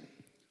strength.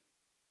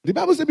 The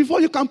Bible says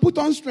before you can put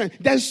on strength,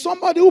 there's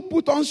somebody who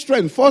put on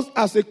strength first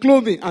as a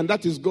clothing, and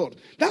that is God.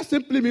 That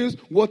simply means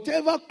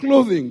whatever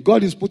clothing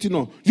God is putting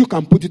on, you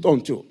can put it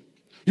on too.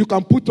 You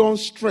can put on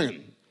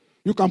strength.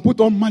 You can put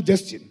on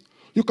majesty.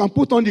 You can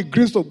put on the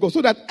grace of God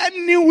so that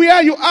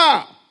anywhere you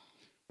are,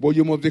 but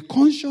you must be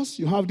conscious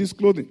you have this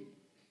clothing.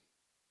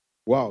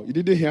 Wow, you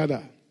didn't hear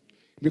that.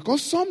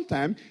 Because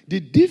sometimes the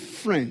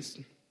difference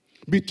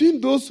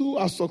between those who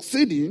are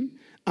succeeding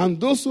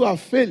and those who are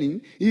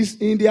failing is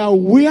in their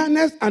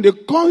awareness and the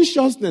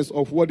consciousness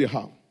of what they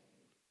have.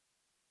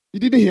 You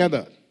didn't hear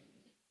that.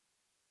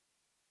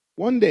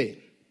 One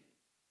day,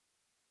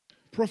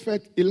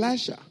 Prophet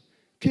Elisha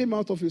came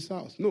out of his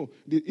house. No,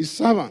 his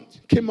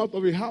servant came out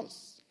of his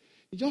house.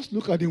 He just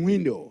looked at the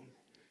window.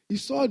 He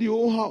saw the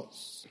whole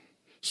house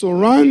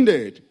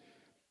surrounded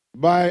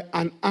by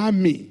an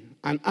army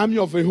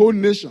of a whole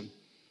nation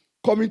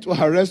coming to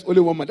arrest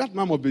only one man. That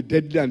man must be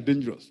deadly and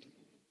dangerous.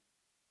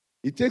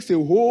 It takes a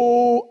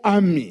whole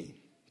army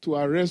to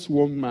arrest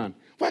one man.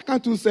 Why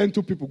can't you send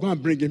 2 people, go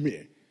and bring him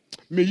here?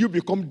 May you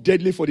become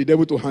deadly for the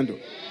devil to handle.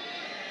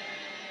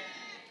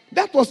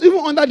 That was even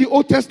under the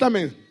Old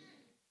Testament.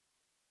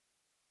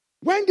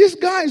 When this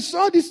guy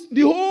saw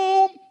the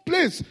whole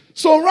place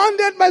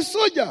surrounded by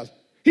soldiers,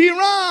 he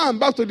ran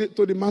back to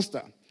the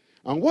master.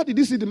 And what did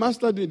he see the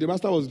master doing? The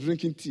master was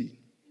drinking tea.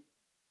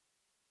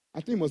 I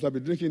think he must have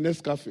been drinking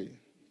Nescafe.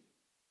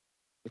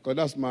 Because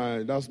that's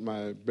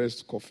my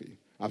best coffee.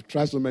 I've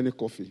tried so many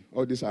coffee.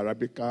 All this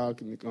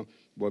Arabica,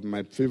 but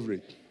my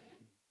favorite.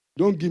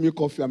 Don't give me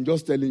coffee. I'm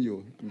just telling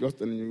you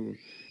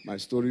my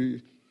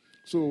story.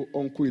 So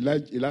Uncle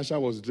Elisha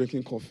was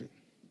drinking coffee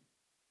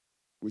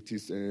with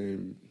his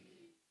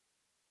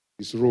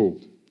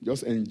robe,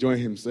 just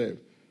enjoying himself,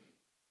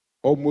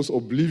 almost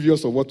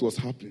oblivious of what was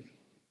happening.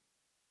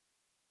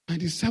 And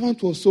the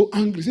servant was so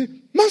angry. He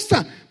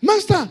said,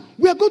 Master,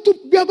 we are going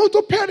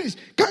to perish.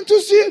 Can't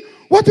you see?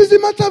 What is the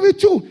matter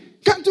with you?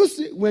 Can't you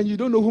see? When you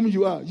don't know whom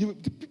you are, you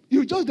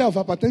just die of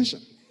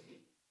hypertension.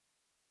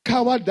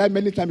 Cowards die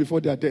many times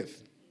before their death.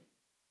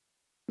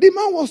 The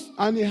man was,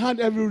 and he had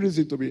every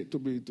reason to be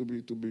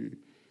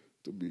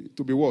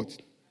what?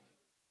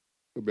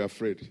 To be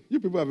afraid. You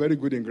people are very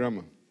good in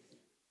grammar.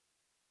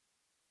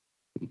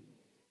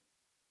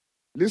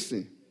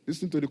 Listen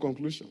to the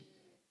conclusion.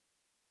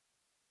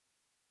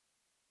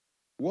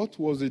 What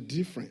was the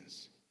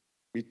difference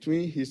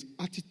between his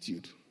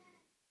attitude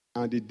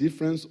and the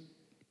difference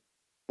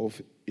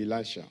of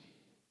Elisha?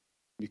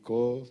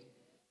 Because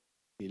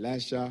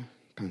Elisha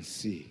can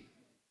see,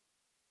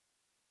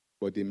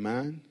 but the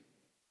man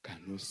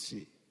cannot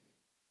see.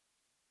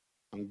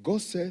 And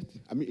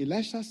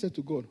Elisha said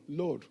to God,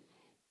 Lord,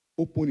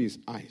 open his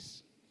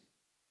eyes.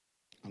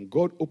 And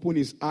God opened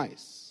his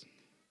eyes.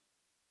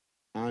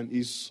 And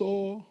he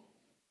saw,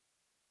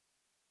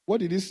 what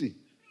did he see?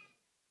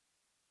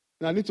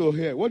 And I need to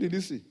hear, what did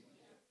he see?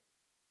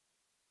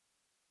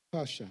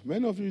 Pasha,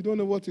 many of you don't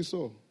know what he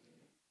saw.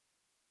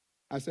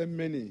 I said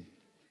many.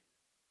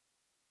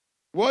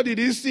 What did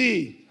he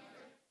see?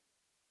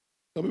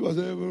 Some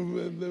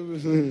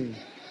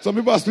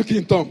people are speaking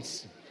in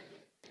tongues.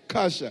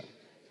 Kasha.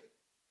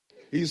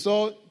 He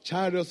saw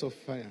chariots of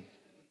fire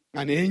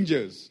and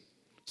angels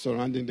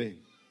surrounding them.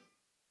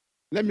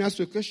 Let me ask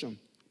you a question.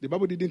 The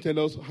Bible didn't tell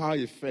us how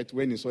he felt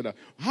when he saw that.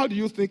 How do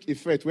you think he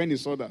felt when he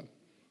saw that?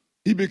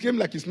 He became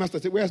like his master.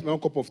 Said, where's my own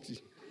cup of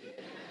tea?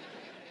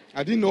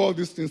 I didn't know all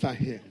these things are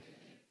here.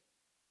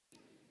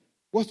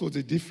 What was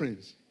the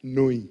difference?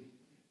 Knowing.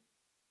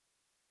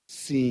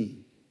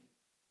 Seeing.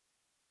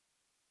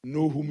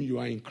 Know whom you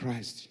are in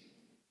Christ.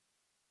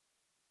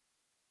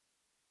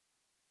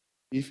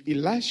 If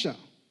Elisha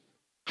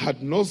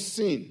had not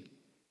seen,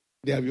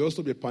 there will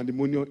also be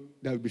pandemonium,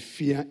 there will be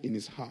fear in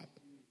his heart.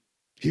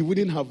 He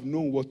wouldn't have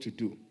known what to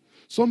do.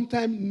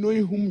 Sometimes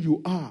knowing whom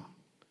you are,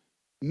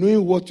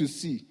 knowing what you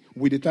see,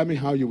 will determine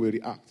how you will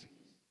react.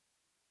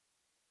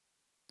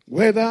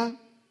 Whether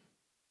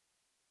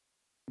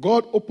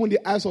God opened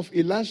the eyes of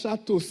Elisha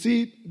to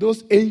see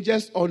those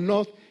angels or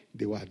not,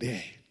 they were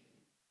there.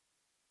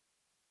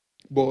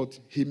 But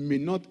he may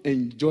not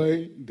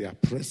enjoy their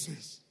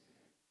presence.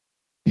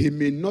 He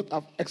may not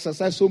have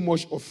exercised so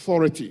much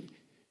authority.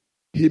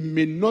 He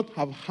may not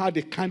have had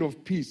the kind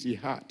of peace he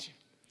had,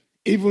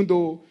 even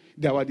though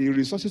there were the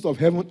resources of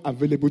heaven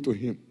available to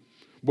him.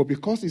 But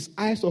because his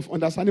eyes of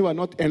understanding were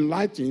not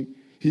enlightened,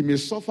 he may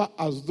suffer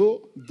as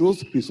though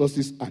those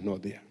resources are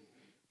not there.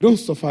 Don't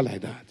suffer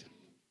like that.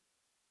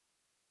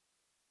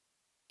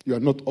 You are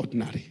not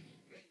ordinary.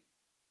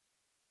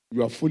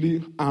 You are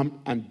fully armed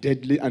and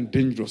deadly and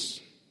dangerous.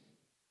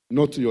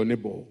 Not to your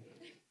neighbor.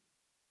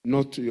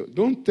 Not to your...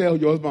 Don't tell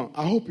your husband,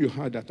 I hope you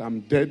heard that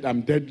I'm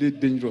deadly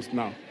dangerous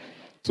now.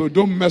 So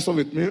don't mess up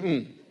with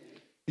me.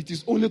 It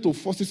is only to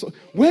force it.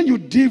 When you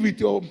deal with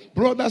your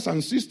brothers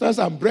and sisters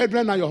and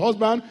brethren and your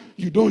husband,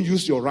 you don't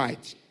use your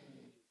right.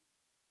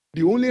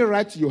 The only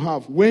right you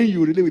have when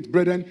you relate with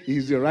brethren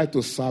is the right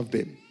to serve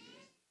them.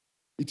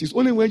 It is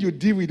only when you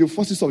deal with the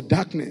forces of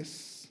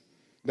darkness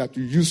that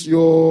you use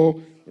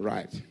your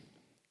right.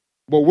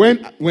 But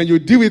when you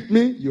deal with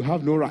me, you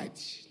have no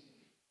right.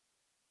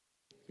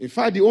 In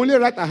fact, the only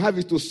right I have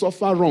is to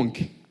suffer wrong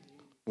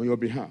on your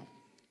behalf.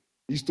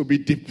 Is to be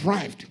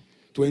deprived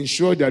to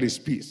ensure there is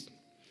peace.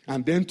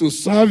 And then to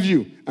serve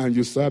you, and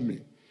you serve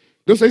me.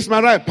 Don't say, it's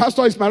my right.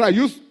 Pastor, it's my right.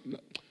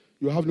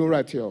 You have no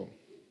right here.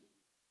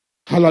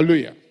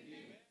 Hallelujah.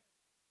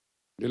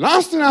 The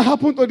last thing that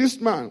happened to this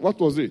man, what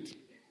was it?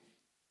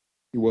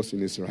 He was in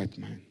his right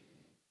mind.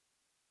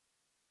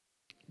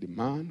 The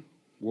man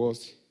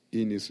was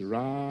in his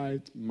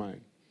right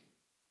mind.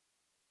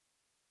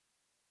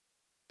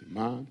 The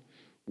man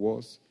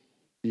was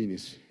in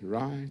his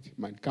right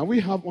mind. Can we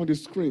have on the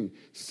screen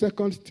 2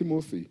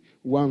 Timothy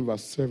 1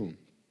 verse 7?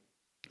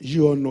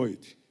 You all know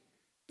it.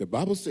 The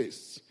Bible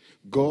says,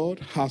 God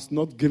has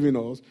not given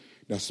us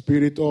the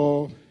spirit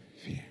of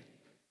fear.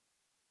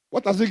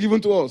 What has he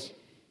given to us?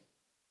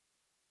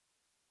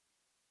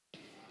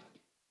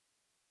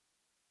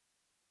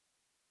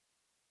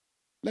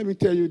 Let me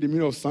tell you the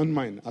meaning of sound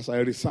mind as I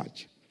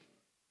research.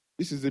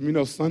 This is the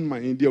meaning of sound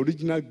mind in the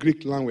original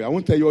Greek language. I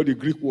won't tell you all the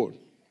Greek word.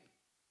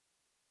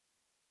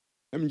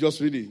 Let me just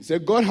read it. It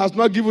says, God has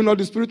not given us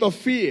the spirit of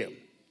fear,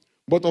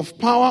 but of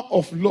power,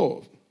 of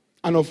love,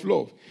 and of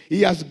love.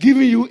 He has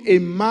given you a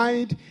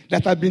mind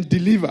that has been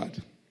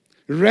delivered,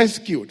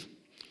 rescued,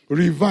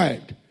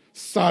 revived,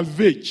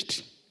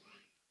 salvaged,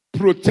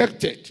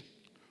 protected,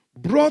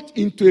 brought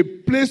into a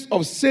place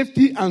of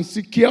safety and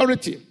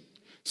security,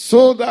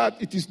 so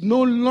that it is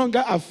no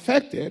longer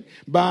affected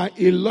by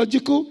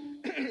illogical,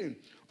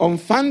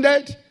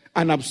 unfounded,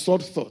 and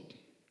absurd thought.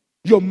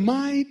 Your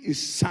mind is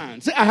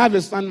sound. Say, I have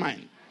a sound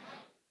mind.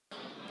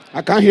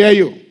 I can't hear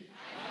you.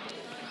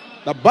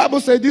 The Bible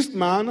says this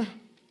man,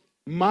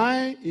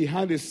 he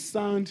had a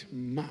sound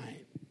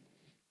mind.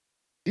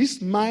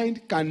 This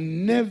mind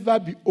can never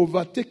be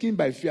overtaken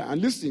by fear.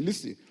 And listen.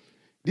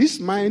 This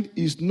mind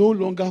is no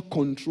longer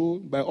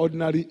controlled by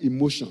ordinary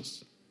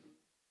emotions.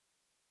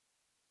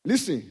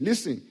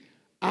 Listen.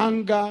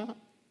 Anger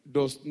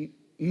does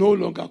no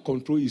longer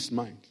control his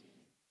mind.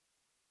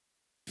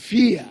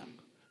 Fear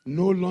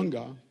no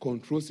longer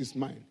controls his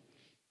mind.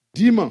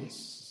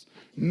 Demons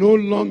no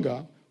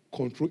longer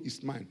control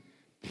his mind.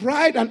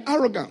 Pride and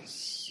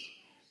arrogance,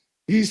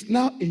 he is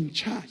now in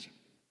charge.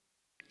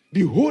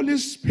 The Holy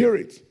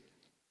Spirit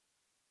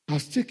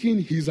has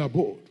taken his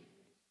abode.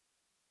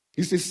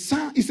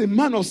 He's a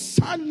man of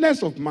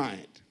soundness of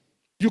mind.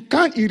 You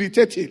can't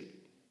irritate him.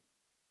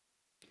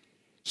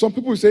 Some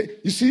people say,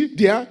 you see,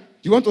 dear,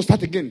 you want to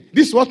start again.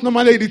 This is what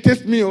normally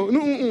irritates me.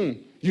 No.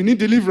 You need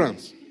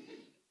deliverance.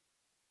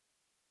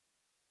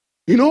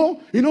 You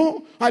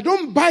know, I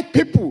don't bite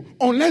people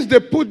unless they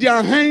put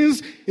their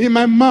hands in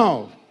my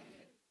mouth.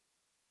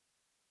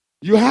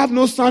 You have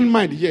no sound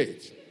mind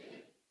yet.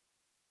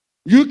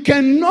 You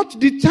cannot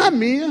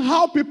determine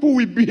how people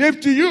will behave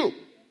to you,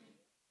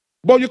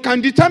 but you can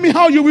determine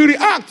how you will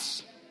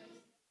react.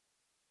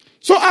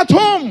 So at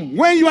home,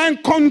 when you are in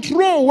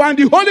control, when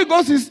the Holy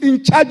Ghost is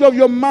in charge of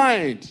your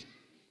mind,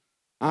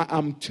 I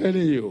am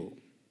telling you,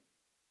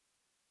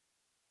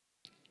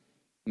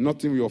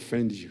 nothing will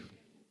offend you.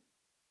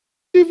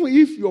 Even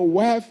if your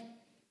wife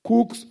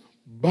cooks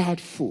bad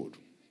food,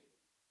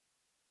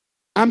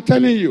 I'm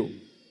telling you,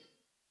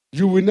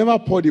 you will never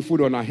pour the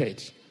food on her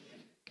head.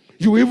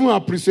 You will even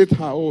appreciate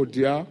her. Oh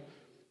dear,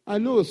 I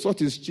know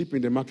salt is cheap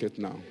in the market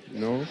now,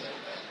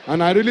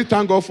 and I really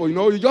thank God for,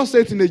 you just say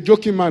it in a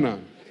joking manner.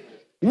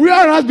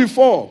 Whereas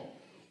before,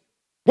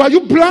 were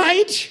you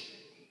blind?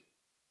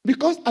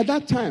 Because at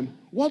that time,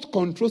 what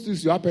controls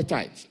is your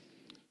appetite.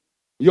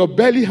 Your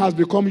belly has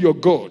become your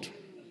God.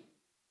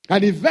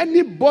 And if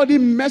anybody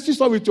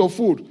messes up with your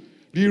food,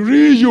 the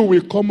real you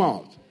will come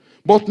out.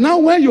 But now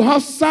when you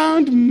have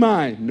sound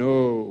mind,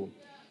 no.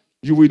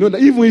 You will know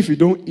that even if you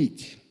don't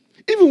eat,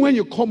 even when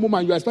you come home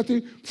and you are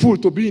expecting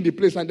food to be in the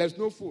place and there's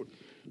no food,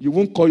 you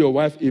won't call your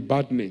wife a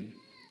bad name.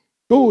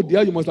 Oh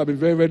dear, you must have been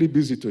very, very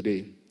busy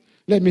today.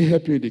 Let me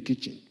help you in the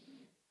kitchen.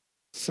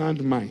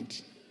 Sound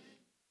mind.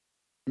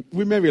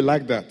 Women will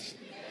like that.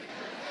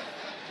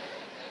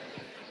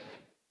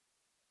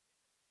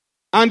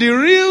 And the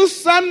real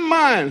sound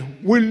mind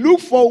will look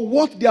for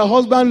what their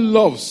husband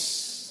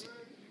loves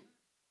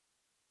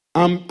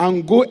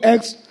and go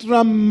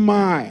extra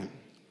mile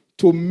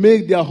to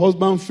make their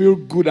husband feel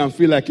good and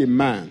feel like a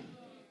man.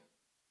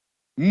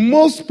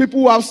 Most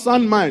people who have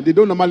sound mind, they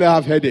don't normally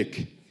have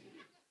headache.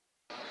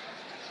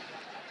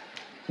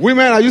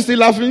 Women, are you still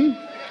laughing?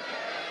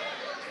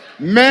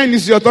 Men,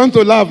 it's your turn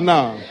to laugh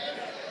now.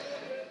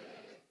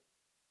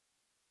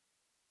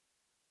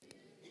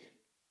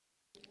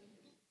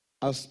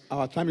 As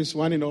our time is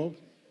running up,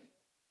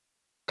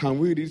 can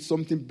we read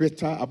something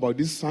better about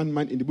this sound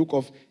mind in the book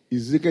of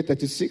Ezekiel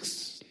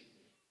 36?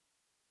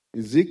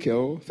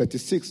 Ezekiel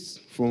 36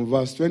 from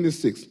verse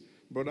 26.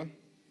 Brother?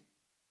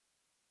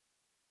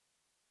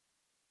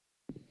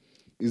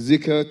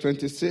 Ezekiel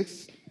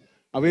 26.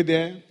 Are we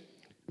there?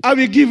 I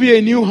will give you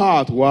a new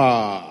heart.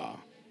 Wow.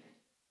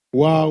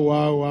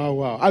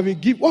 I will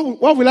give.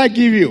 What will I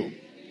give you?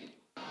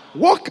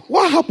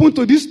 What happened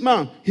to this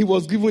man? He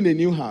was given a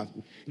new heart.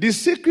 The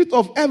secret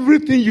of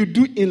everything you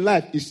do in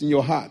life is in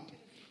your heart.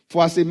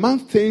 For as a man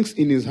thinks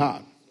in his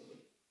heart.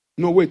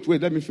 No, wait,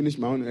 let me finish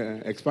my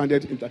own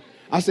expanded.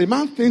 As a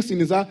man thinks in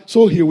his heart,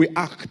 so he will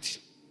act.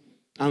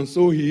 And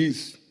so he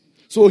is.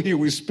 So he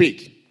will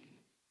speak.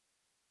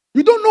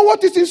 You don't know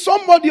what is in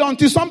somebody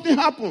until something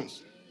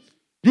happens.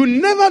 You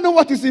never know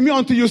what is in me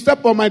until you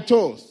step on my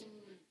toes.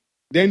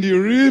 Then the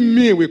real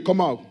me will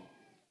come out.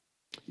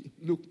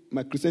 Look,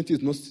 my Christianity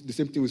is not the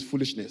same thing with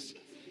foolishness.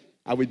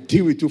 I will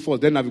deal with you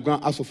first, then I will go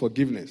and ask for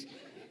forgiveness.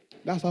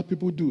 That's how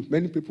people do.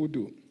 Many people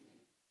do.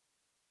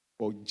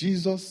 But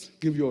Jesus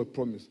gave you a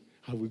promise.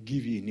 I will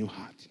give you a new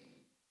heart.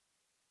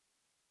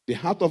 The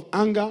heart of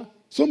anger.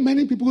 So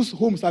many people's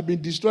homes have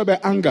been destroyed by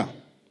anger.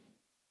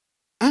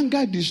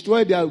 Anger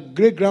destroyed their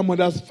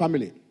great-grandmother's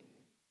family.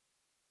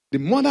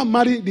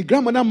 The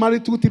grandmother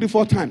married 2, 3,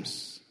 4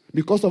 times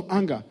because of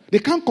anger. They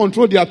can't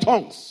control their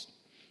tongues.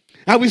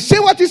 I will say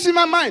what is in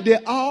my mind. They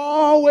are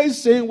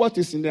always saying what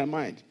is in their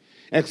mind,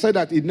 except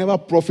that it never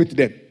profits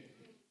them.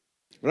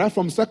 Right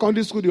from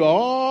secondary school, they were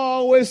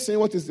always saying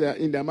what is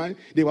in their mind.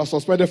 They were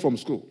suspended from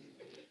school.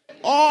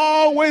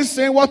 Always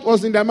saying what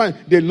was in their mind.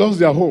 They lost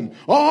their home.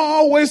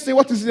 Always saying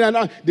what is in their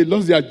mind. They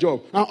lost their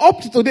job. And up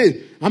to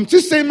today, I'm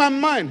just saying my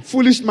mind.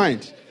 Foolish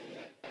mind.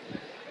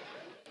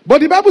 But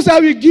the Bible says,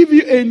 I will give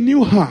you a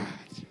new heart.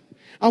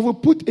 I will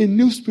put a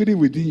new spirit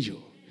within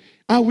you.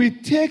 I will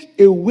take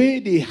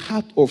away the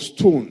heart of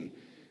stone.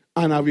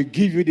 And I will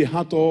give you the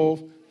heart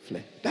of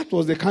flesh. That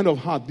was the kind of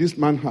heart this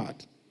man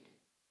had.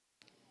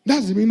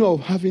 That's the meaning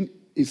of having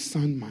a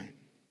sound mind.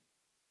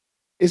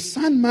 A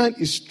sound mind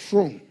is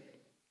strong.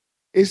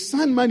 A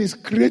sound mind is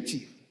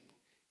creative.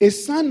 A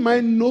sound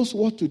mind knows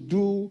what to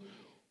do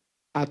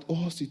at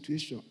all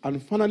situations.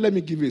 And finally, let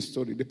me give you a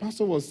story. The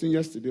pastor was saying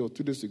yesterday or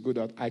 2 days ago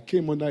that I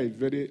came under a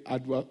very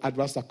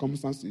adverse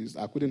circumstances.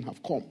 I couldn't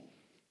have come.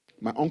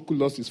 My uncle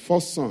lost his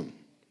first son.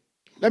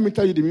 Let me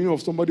tell you the meaning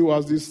of somebody who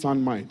has this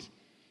sound mind.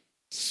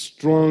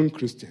 Strong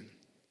Christian.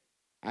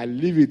 I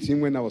lived with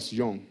him when I was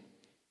young.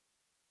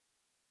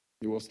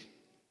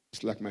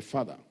 It's like my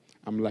father.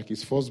 I'm like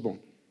his firstborn.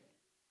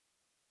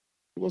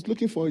 He was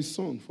looking for his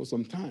son for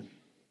some time.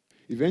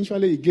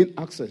 Eventually, he gained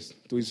access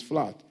to his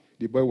flat.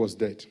 The boy was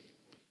dead.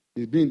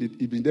 He'd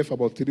been there for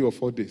about 3 or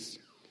 4 days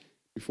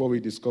before we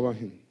discovered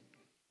him.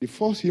 The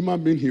first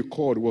human being he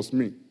called was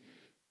me.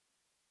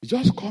 He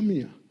just called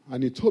me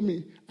and he told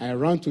me. I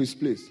ran to his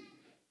place.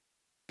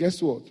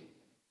 Guess what?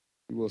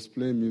 He was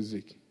playing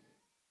music.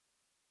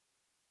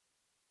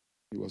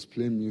 He was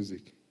playing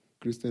music,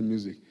 Christian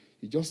music.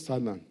 He just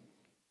sat down.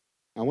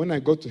 And when I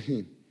got to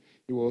him,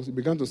 he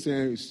began to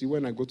say, you see,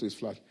 when I go to his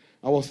flat,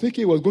 I was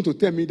thinking he was going to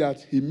tell me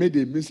that he made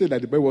a mistake,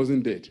 that the boy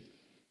wasn't dead.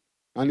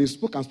 And he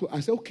spoke and spoke. I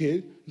said,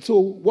 okay, so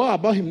what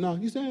about him now?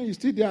 He said, he's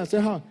still there. I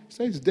said, how? He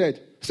said, he's dead.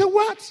 I said,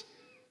 what?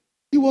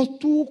 He was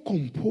too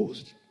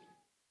composed.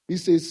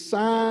 He's a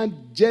sad,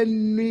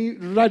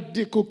 genuine,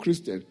 radical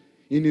Christian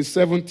in his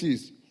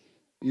 70s.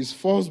 His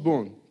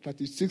firstborn,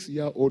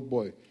 36-year-old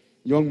boy,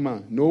 young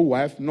man, no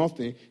wife,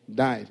 nothing,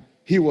 died.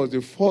 He was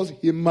the first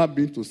human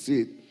being to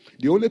see it.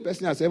 The only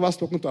person that's ever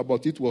spoken to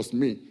about it was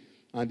me.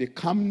 And the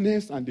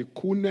calmness and the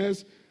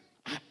coolness.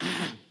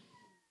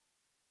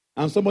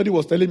 And somebody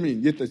was telling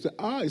me,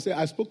 he said,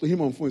 I spoke to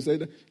him on phone. He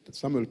said,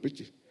 Samuel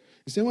Pichi.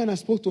 He said, when I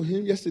spoke to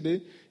him yesterday,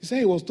 he said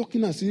he was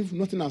talking as if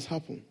nothing has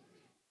happened.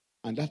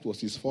 And that was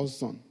his first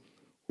son,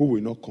 who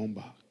will not come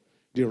back.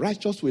 The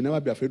righteous will never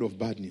be afraid of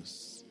bad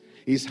news.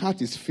 His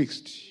heart is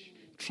fixed,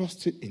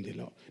 trusting in the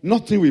Lord.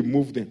 Nothing will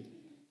move them.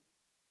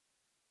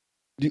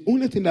 The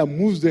only thing that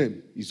moves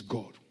them is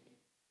God.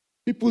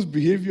 People's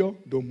behavior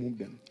don't move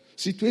them.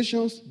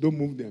 Situations don't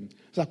move them.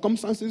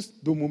 Circumstances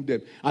don't move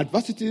them.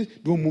 Adversity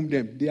don't move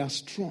them. They are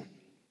strong.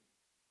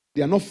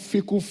 They are not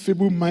fickle,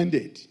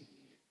 feeble-minded.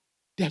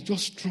 They are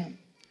just strong.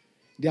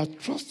 They are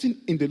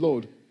trusting in the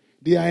Lord.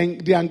 They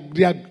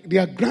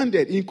are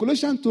grounded. In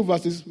Colossians 2,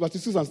 verses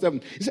 6 and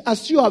 7, it says,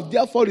 as you have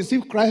therefore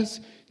received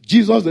Christ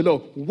Jesus the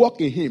Lord,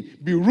 walk in him.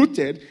 Be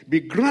rooted,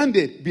 be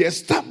grounded, be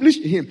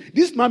established in him.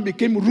 This man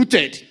became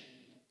rooted.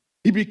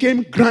 He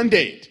became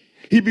grounded.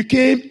 He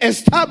became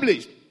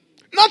established.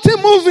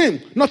 Nothing moves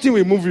him. Nothing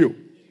will move you.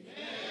 Amen.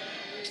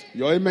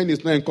 Your amen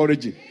is not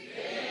encouraging.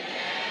 Amen.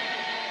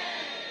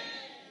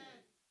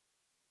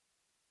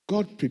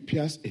 God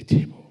prepares a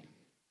table.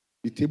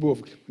 The table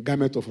of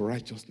garment of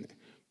righteousness.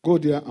 Go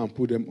there and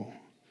put them on.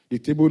 The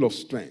table of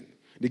strength.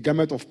 The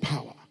garment of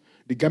power.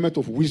 The garment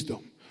of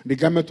wisdom. The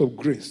garment of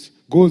grace.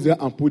 Go there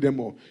and put them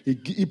on.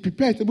 He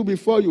prepared a table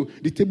before you.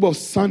 The table of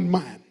sound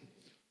mind.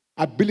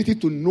 Ability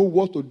to know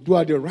what to do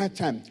at the right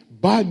time.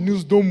 Bad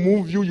news don't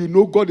move you. You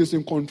know God is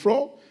in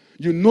control.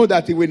 You know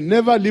that he will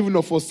never leave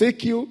nor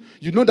forsake you.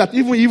 You know that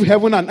even if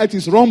heaven and earth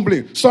is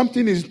rumbling,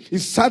 something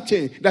is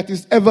certain, that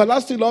his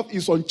everlasting love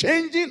is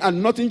unchanging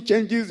and nothing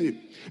changes it.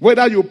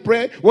 Whether you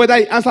pray, whether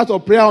he answers to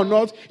prayer or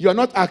not, you are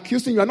not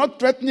accusing, you are not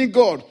threatening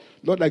God.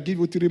 Lord, I give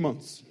you 3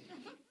 months.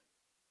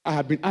 I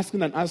have been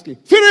asking and asking.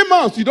 3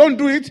 months, you don't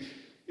do it,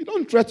 you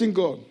don't threaten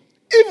God.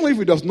 Even if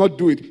he does not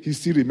do it, he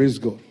still remains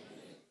God.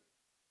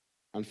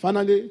 And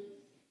finally,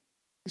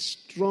 a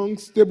strong,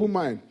 stable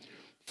mind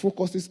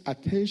focuses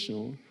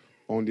attention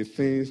on the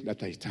things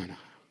that are eternal.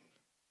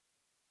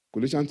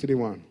 Colossians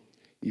 3:1.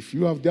 If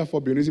you have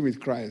therefore been risen with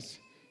Christ,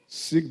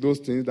 seek those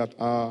things that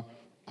are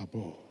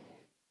above,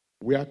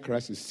 where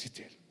Christ is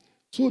seated.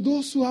 So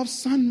those who have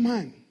sound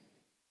mind,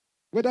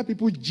 whether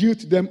people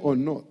jilt them or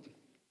not,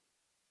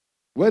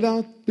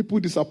 whether people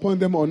disappoint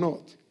them or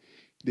not,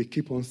 they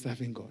keep on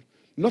serving God.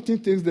 Nothing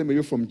takes them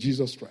away from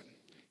Jesus Christ.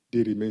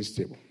 They remain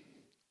stable.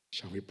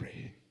 Shall we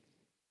pray?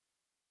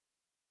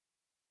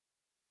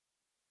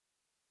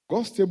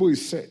 God's table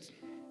is set.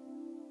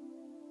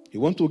 He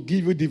wants to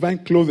give you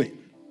divine clothing.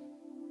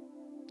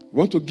 We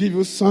want to give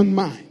you sound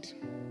mind.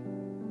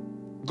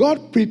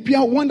 God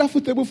prepared a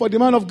wonderful table for the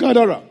man of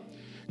Gadara.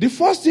 The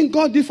first thing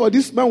God did for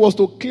this man was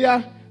to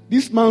clear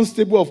this man's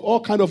table of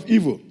all kind of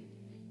evil.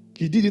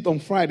 He did it on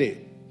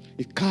Friday.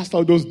 He cast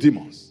out those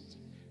demons.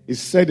 He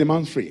set the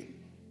man free.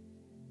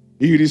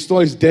 He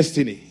restored his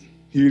destiny.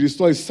 He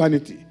restored his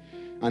sanity.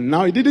 And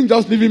now he didn't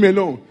just leave him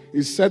alone.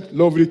 He set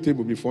lovely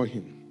table before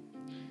him.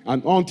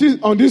 And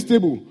on this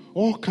table,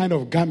 all kind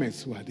of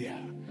garments were there.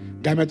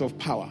 Garment of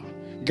power,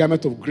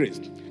 garment of grace,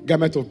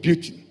 garment of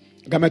beauty,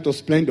 garment of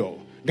splendor,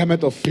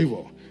 garment of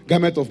favor,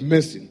 garment of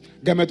mercy,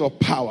 garment of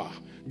power,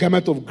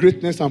 garment of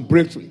greatness and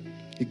breakthrough.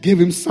 He gave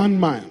him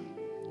sound mind.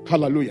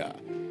 Hallelujah.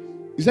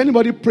 Is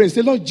anybody praying?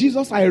 Say, Lord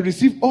Jesus, I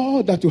receive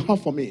all that you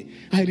have for me.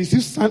 I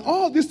receive sound.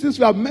 All these things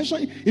we have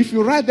mentioned, if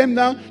you write them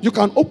down, you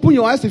can open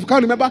your eyes. If you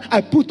can't remember,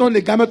 I put on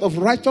the garment of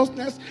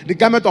righteousness, the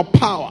garment of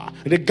power,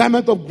 the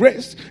garment of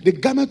grace, the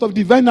garment of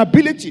divine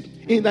ability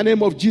in the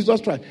name of Jesus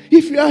Christ.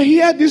 If you are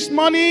here this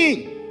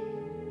morning,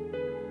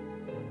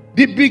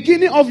 the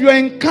beginning of your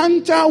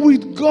encounter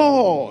with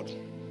God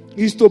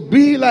is to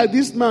be like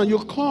this man. You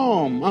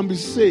come and be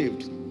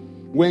saved.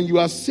 When you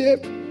are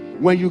saved,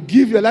 when you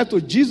give your life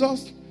to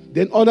Jesus,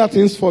 then other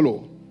things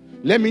follow.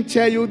 Let me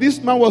tell you, this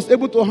man was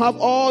able to have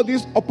all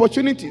these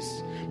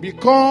opportunities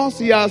because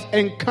he has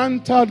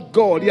encountered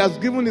God. He has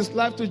given his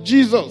life to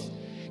Jesus.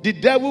 The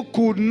devil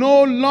could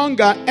no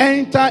longer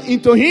enter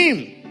into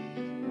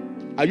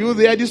him. Are you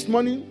there this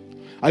morning?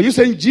 Are you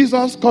saying,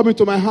 Jesus, come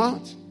into my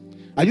heart?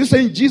 Are you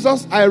saying,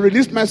 Jesus, I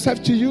release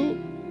myself to you?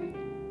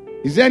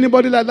 Is there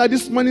anybody like that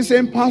this morning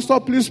saying, Pastor,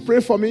 please pray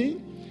for me?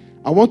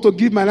 I want to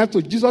give my life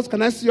to Jesus.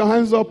 Can I see your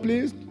hands up,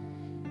 please?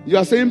 You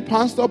are saying,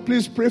 Pastor,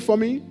 please pray for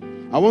me.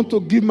 I want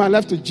to give my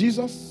life to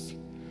Jesus.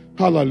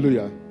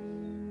 Hallelujah.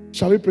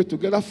 Shall we pray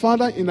together?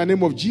 Father, in the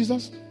name of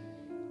Jesus,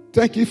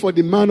 thank you for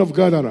the man of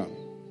Gadara,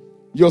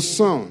 your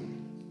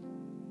son,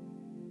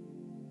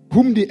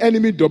 whom the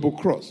enemy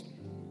double-crossed.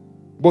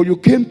 But you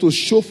came to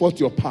show forth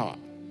your power.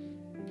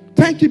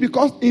 Thank you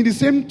because in the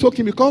same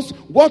token, because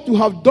what you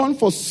have done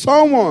for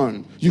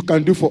someone, you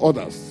can do for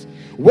others.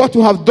 What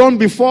you have done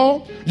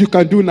before, you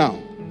can do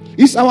now.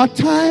 It's our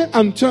time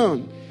and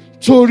turn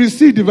to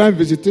receive divine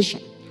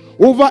visitation.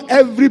 Over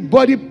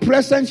everybody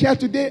present here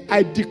today,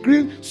 I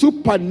decree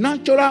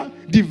supernatural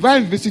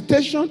divine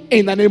visitation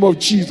in the name of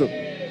Jesus.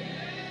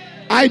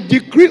 I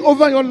decree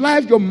over your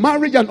life, your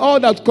marriage, and all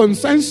that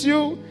concerns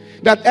you,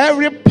 that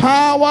every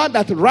power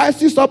that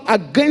rises up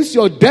against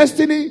your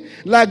destiny,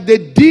 like they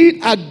did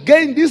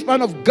against this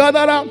man of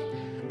Gadara,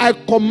 I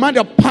command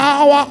the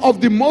power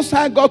of the Most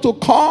High God to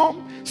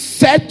come,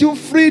 set you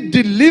free,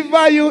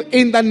 deliver you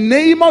in the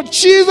name of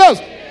Jesus.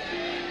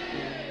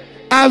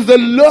 As the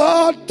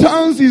Lord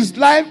turns his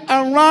life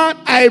around,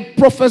 I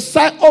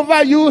prophesy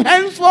over you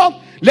henceforth,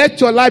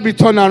 let your life be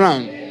turned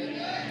around.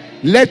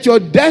 Let your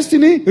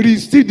destiny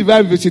receive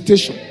divine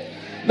visitation.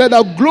 Let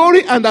the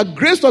glory and the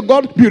grace of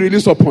God be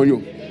released upon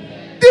you.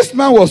 This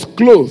man was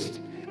clothed.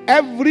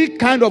 Every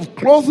kind of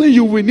clothing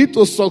you will need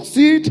to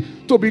succeed,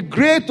 to be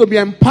great, to be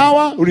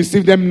empowered,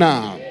 receive them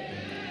now.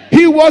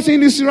 He was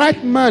in his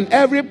right mind.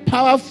 Every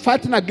power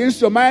fighting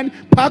against your mind,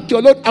 pack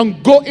your load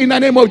and go in the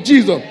name of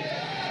Jesus.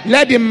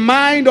 Let the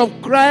mind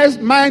of Christ,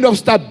 mind of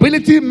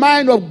stability,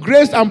 mind of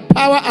grace and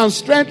power and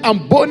strength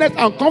and boldness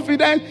and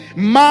confidence,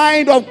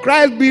 mind of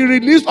Christ be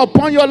released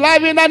upon your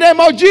life in the name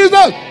of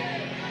Jesus.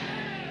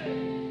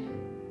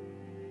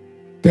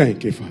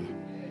 Thank you, Father.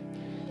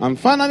 And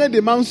finally,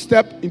 the man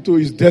stepped into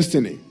his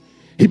destiny.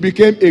 He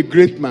became a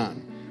great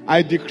man.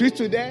 I decree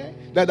today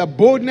that the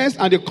boldness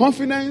and the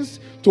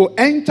confidence to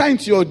enter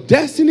into your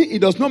destiny, it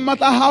does not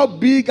matter how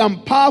big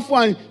and powerful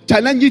and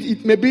challenging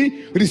it may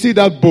be, receive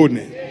that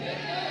boldness.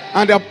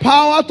 And the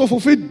power to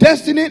fulfill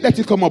destiny, let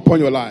it come upon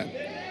your life.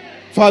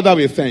 Father,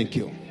 we thank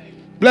you.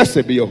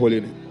 Blessed be your holy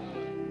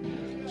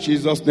name. In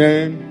Jesus'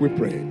 name we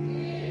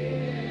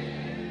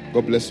pray.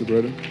 God bless you,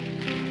 brother.